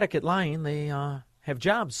prophetic at lying, they have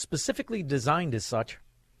jobs specifically designed as such.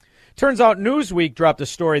 Turns out Newsweek dropped a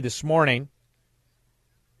story this morning.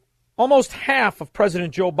 Almost half of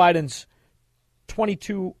President Joe Biden's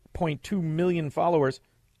 22.2 million followers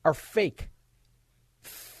are fake.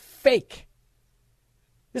 Fake.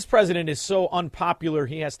 This president is so unpopular,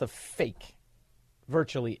 he has to fake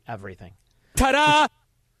virtually everything. Ta-da!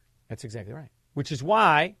 That's exactly right. Which is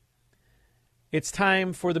why it's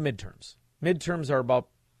time for the midterms. Midterms are about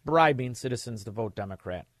bribing citizens to vote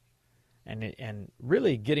Democrat and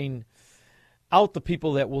really getting out the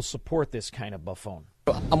people that will support this kind of buffoon.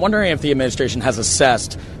 I'm wondering if the administration has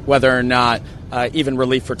assessed whether or not even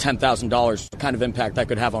relief for $10,000, what kind of impact that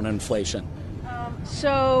could have on inflation.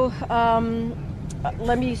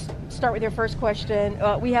 Let me start with your first question.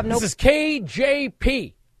 We have no. This is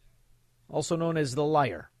KJP, also known as the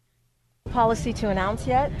liar. Policy to announce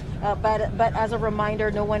yet, but as a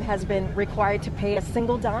reminder, no one has been required to pay a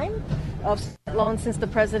single dime of loans since the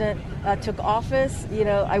president took office.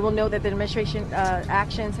 I will note that the administration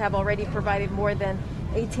actions have already provided more than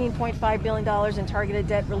 $18.5 billion in targeted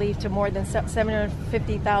debt relief to more than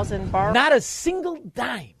 750,000 borrowers. Not a single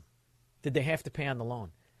dime did they have to pay on the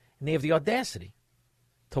loan. And they have the audacity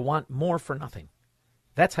to want more for nothing.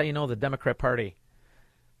 That's how you know the Democrat Party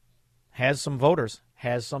has some voters,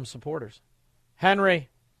 has some supporters. Henry.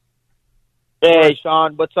 Hey,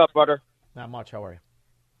 Sean. What's up, brother? Not much. How are you?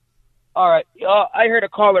 All right. I heard a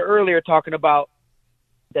caller earlier talking about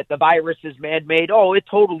that the virus is man-made. Oh, it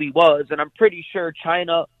totally was. And I'm pretty sure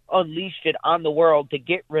China unleashed it on the world to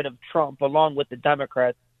get rid of Trump along with the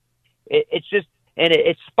Democrats. It's just, and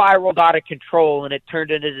it spiraled out of control, and it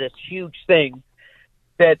turned into this huge thing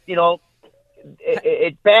that,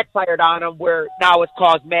 it backfired on them, where now it's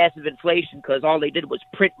caused massive inflation because all they did was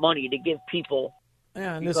print money to give people.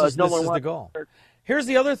 Yeah, and this is the goal. Here's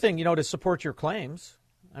the other thing, to support your claims.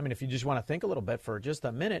 I mean, if you just want to think a little bit for just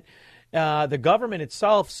a minute, the government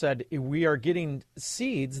itself said we are getting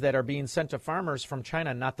seeds that are being sent to farmers from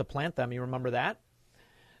China not to plant them. You remember that?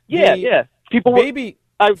 Yeah.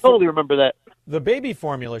 I totally remember that. The baby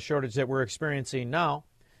formula shortage that we're experiencing now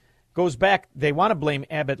goes back. They want to blame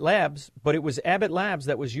Abbott Labs, but it was Abbott Labs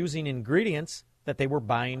that was using ingredients that they were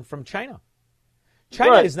buying from China.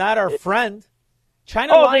 China is not our friend.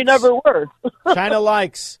 They never were. China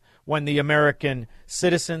likes when the American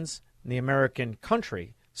citizens, the American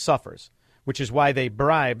country suffers, which is why they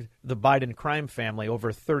bribed the Biden crime family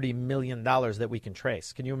over $30 million that we can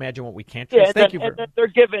trace. Can you imagine what we can't trace? Yeah, Thank you. And they're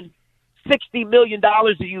giving $60 million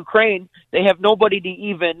to Ukraine. They have nobody to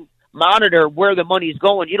even monitor where the money's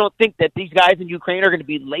going. You don't think that these guys in Ukraine are going to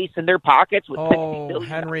be lacing their pockets with $60 million?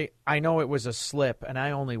 Henry, I know it was a slip, and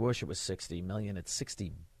I only wish it was $60 million. It's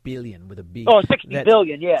 $60 billion with a B. Oh, $60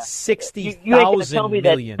 billion, yeah. 60,000 you ain't gonna tell me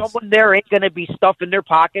millions. That someone there ain't going to be stuffing their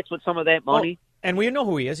pockets with some of that money. And we know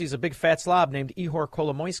who he is. He's a big fat slob named Ihor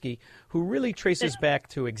Kolomoisky, who really traces back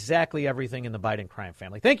to exactly everything in the Biden crime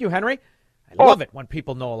family. Thank you, Henry. I love it when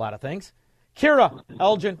people know a lot of things. Kira,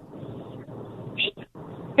 Elgin.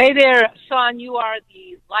 Hey there, Sean. You are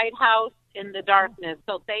the lighthouse in the darkness.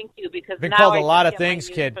 So thank you, because been now called I a lot get of things, my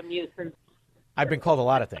news kid. From you since I've been called a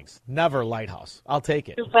lot of things. Never lighthouse. I'll take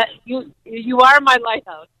it. But you are my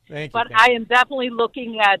lighthouse. Thank you. But thank I am definitely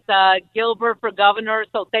looking at Gilbert for governor.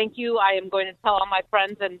 So thank you. I am going to tell all my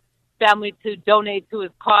friends and family to donate to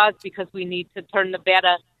his cause because we need to turn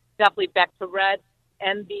Nevada definitely back to red.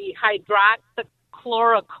 And the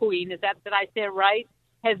hydroxychloroquine, did I say it right?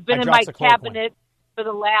 Has been in my cabinet for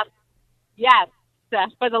the last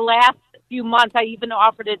few months. I even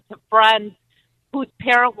offered it to friends whose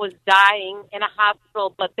parent was dying in a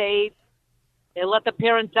hospital, but they let the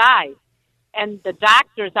parent die. And the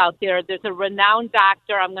doctors out there's a renowned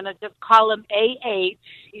doctor. I'm going to just call him A.H.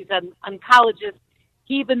 He's an oncologist.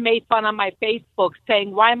 He even made fun on my Facebook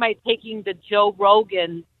saying, why am I taking the Joe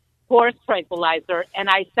Rogan horse tranquilizer? And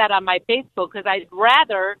I said on my Facebook, because I'd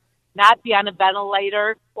rather not be on a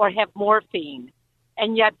ventilator or have morphine.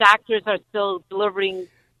 And yet doctors are still delivering.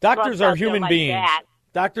 Doctors are human like beings. that.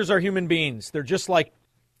 Doctors are human beings. They're just like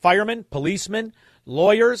firemen, policemen,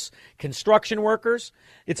 lawyers, construction workers.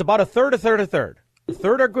 It's about a third. A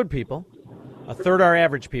third are good people, a third are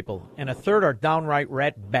average people, and a third are downright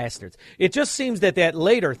rat bastards. It just seems that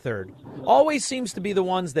later third always seems to be the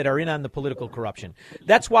ones that are in on the political corruption.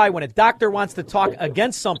 That's why when a doctor wants to talk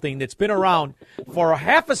against something that's been around for a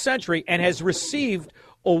half a century and has received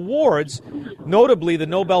awards, notably the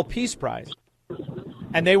Nobel Peace Prize,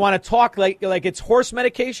 and they want to talk like it's horse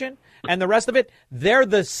medication and the rest of it, they're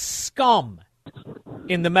the scum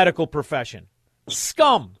in the medical profession.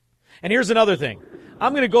 Scum. And here's another thing.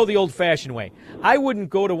 I'm going to go the old-fashioned way. I wouldn't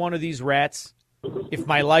go to one of these rats if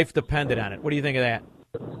my life depended on it. What do you think of that?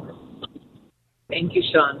 Thank you,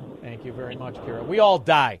 Sean. Thank you very much, Kira. We all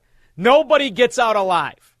die. Nobody gets out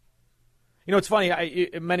alive. You know, it's funny.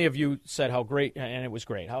 Many of you said how great, and it was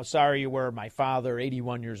great, how sorry you were. My father,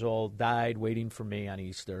 81 years old, died waiting for me on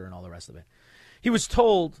Easter and all the rest of it. He was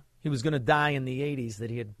told he was going to die in the 80s, that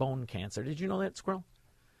he had bone cancer. Did you know that, Squirrel?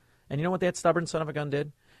 And you know what that stubborn son of a gun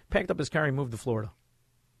did? Packed up his car and moved to Florida.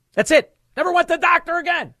 That's it. Never went to the doctor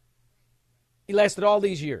again. He lasted all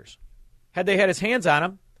these years. Had they had his hands on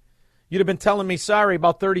him, you'd have been telling me sorry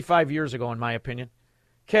about 35 years ago, in my opinion.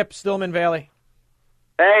 Kip, Stillman Valley.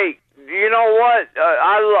 Hey, you know what?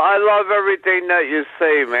 I love everything that you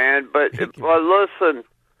say, man. But listen,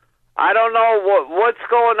 I don't know what's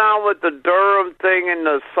going on with the Durham thing and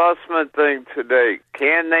the Sussman thing today.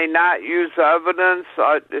 Can they not use evidence?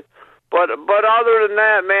 But other than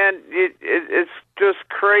that, man, it's just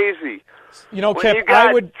crazy. You know, Kip,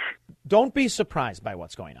 don't be surprised by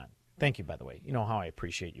what's going on. Thank you, by the way. You know how I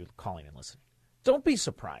appreciate you calling and listening. Don't be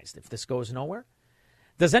surprised if this goes nowhere.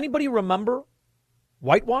 Does anybody remember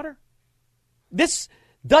Whitewater? This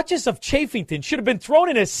Duchess of Chafington should have been thrown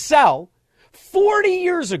in a cell 40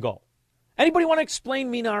 years ago. Anybody want to explain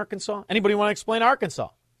Mena, Arkansas? Anybody want to explain Arkansas?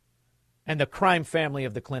 And the crime family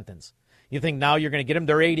of the Clintons. You think now you're going to get them?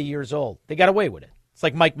 They're 80 years old. They got away with it. It's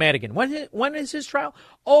like Mike Madigan. When is his trial?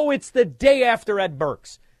 Oh, it's the day after Ed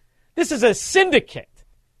Burks. This is a syndicate.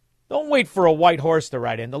 Don't wait for a white horse to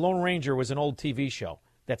ride in. The Lone Ranger was an old TV show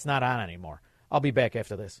that's not on anymore. I'll be back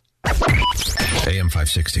after this. AM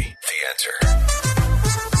 560. The Answer.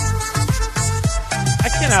 I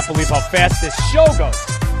cannot believe how fast this show goes.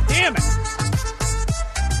 Damn it.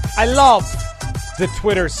 I love the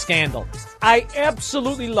Twitter scandal. I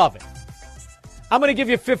absolutely love it. I'm going to give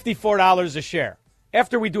you $54 a share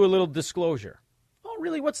after we do a little disclosure. Oh,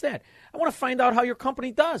 really? What's that? I want to find out how your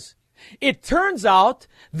company does. It turns out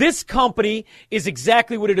this company is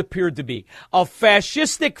exactly what it appeared to be, a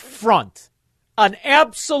fascistic front, an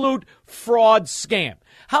absolute fraud scam.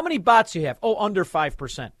 How many bots do you have? Oh, under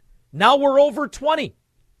 5%. Now we're over 20.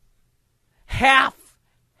 Half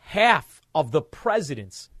of the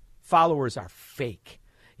president's followers are fake.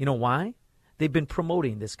 You know why? They've been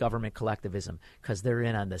promoting this government collectivism because they're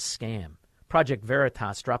in on the scam. Project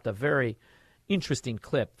Veritas dropped a very interesting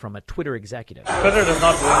clip from a Twitter executive. Twitter does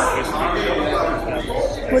not believe in free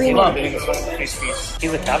speech. What do you mean? mean? Free speech.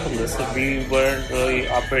 He's a capitalist, so we weren't really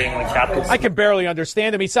operating like capitalists. I can barely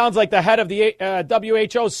understand him. He sounds like the head of the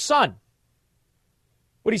WHO's son.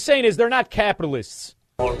 What he's saying is they're not capitalists.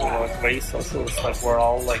 We're very socialist. Like, we're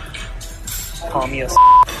all like communists.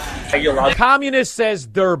 Communist says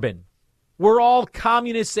Durbin. We're all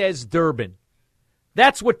communists as Durbin.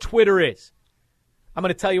 That's what Twitter is. I'm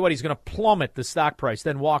going to tell you what, he's going to plummet the stock price,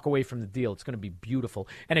 then walk away from the deal. It's going to be beautiful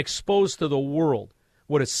and expose to the world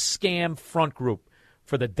what a scam front group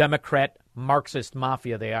for the Democrat Marxist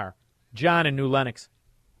mafia they are. John in New Lenox.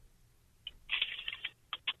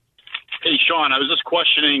 Hey, Sean, I was just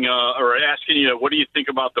questioning or asking you, what do you think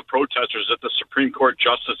about the protesters at the Supreme Court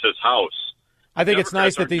Justice's house? I think it's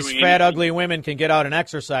nice that these fat, ugly women can get out and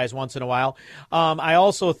exercise once in a while. I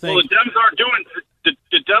also think the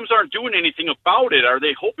Dems aren't doing anything about it. Are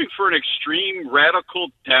they hoping for an extreme radical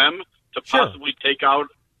Dem to possibly take out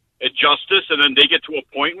a justice, and then they get to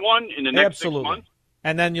appoint one in the next 6 months?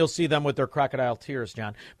 And then you'll see them with their crocodile tears,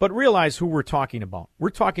 John. But realize who we're talking about. We're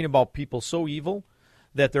talking about people so evil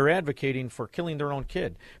that they're advocating for killing their own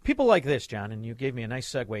kid. People like this, John, and you gave me a nice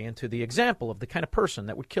segue into the example of the kind of person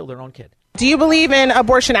that would kill their own kid. Do you believe in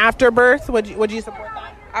abortion after birth? Would you support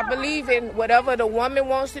that? I believe in whatever the woman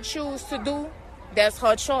wants to choose to do, that's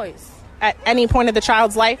her choice. At any point of the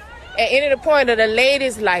child's life? At any point of the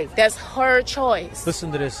lady's life, that's her choice.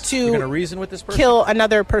 Listen to this. You're going to reason with this person? Kill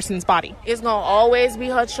another person's body. It's going to always be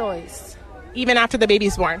her choice. Even after the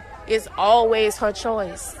baby's born? It's always her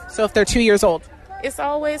choice. So if they're 2 years old? It's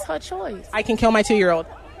always her choice. I can kill my 2-year-old.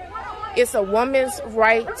 It's a woman's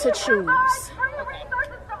right to choose.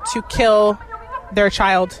 To kill their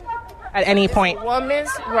child at any point. It's a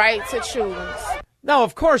woman's right to choose. Now,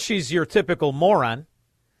 of course, she's your typical moron,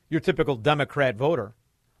 your typical Democrat voter.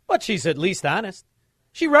 But she's at least honest.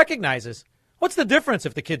 She recognizes. What's the difference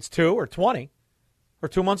if the kid's 2 or 20 or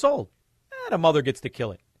 2 months old? The mother gets to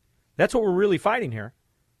kill it. That's what we're really fighting here.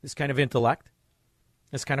 This kind of intellect,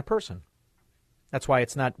 this kind of person. That's why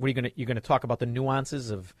it's not. You're going to talk about the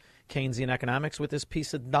nuances of Keynesian economics with this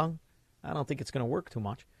piece of dung? I don't think it's going to work too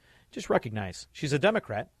much. Just recognize she's a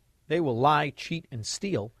Democrat. They will lie, cheat, and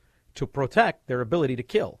steal to protect their ability to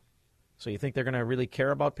kill. So you think they're going to really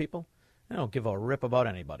care about people? They don't give a rip about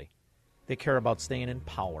anybody. They care about staying in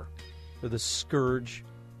power. They're the scourge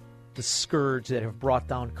that have brought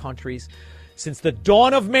down countries since the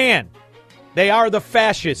dawn of man. They are the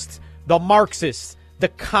fascists, the Marxists, the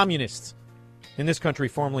communists in this country,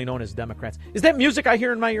 formerly known as Democrats. Is that music I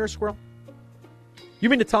hear in my ear, Squirrel? You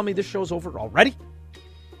mean to tell me this show's over already?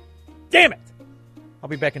 Damn it! I'll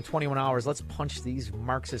be back in 21 hours. Let's punch these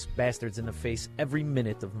Marxist bastards in the face every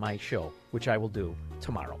minute of my show, which I will do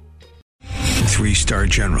tomorrow. 3-star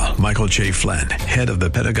General Michael J. Flynn, head of the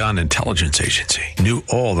Pentagon Intelligence Agency, knew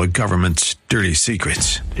all the government's dirty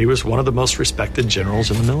secrets. He was one of the most respected generals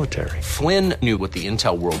in the military. Flynn knew what the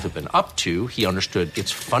intel world had been up to. He understood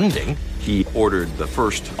its funding. He ordered the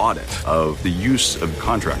first audit of the use of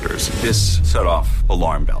contractors. This set off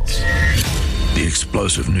alarm bells. The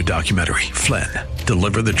explosive new documentary, Flynn,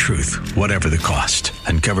 Deliver the Truth, Whatever the Cost,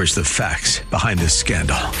 uncovers the facts behind this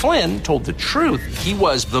scandal. Flynn told the truth. He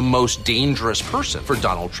was the most dangerous person for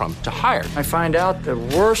Donald Trump to hire. I find out the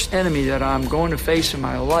worst enemy that I'm going to face in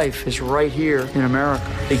my life is right here in America.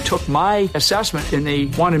 They took my assessment and they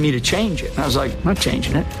wanted me to change it. And I was like, I'm not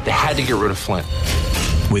changing it. They had to get rid of Flynn.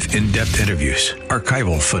 With in-depth interviews,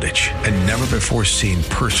 archival footage, and never-before-seen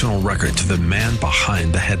personal records of the man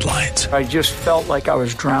behind the headlines. I just felt like I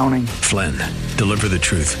was drowning. Flynn, Deliver the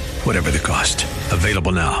Truth, Whatever the Cost.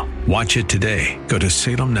 Available now. Watch it today. Go to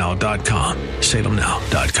salemnow.com.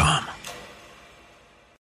 salemnow.com.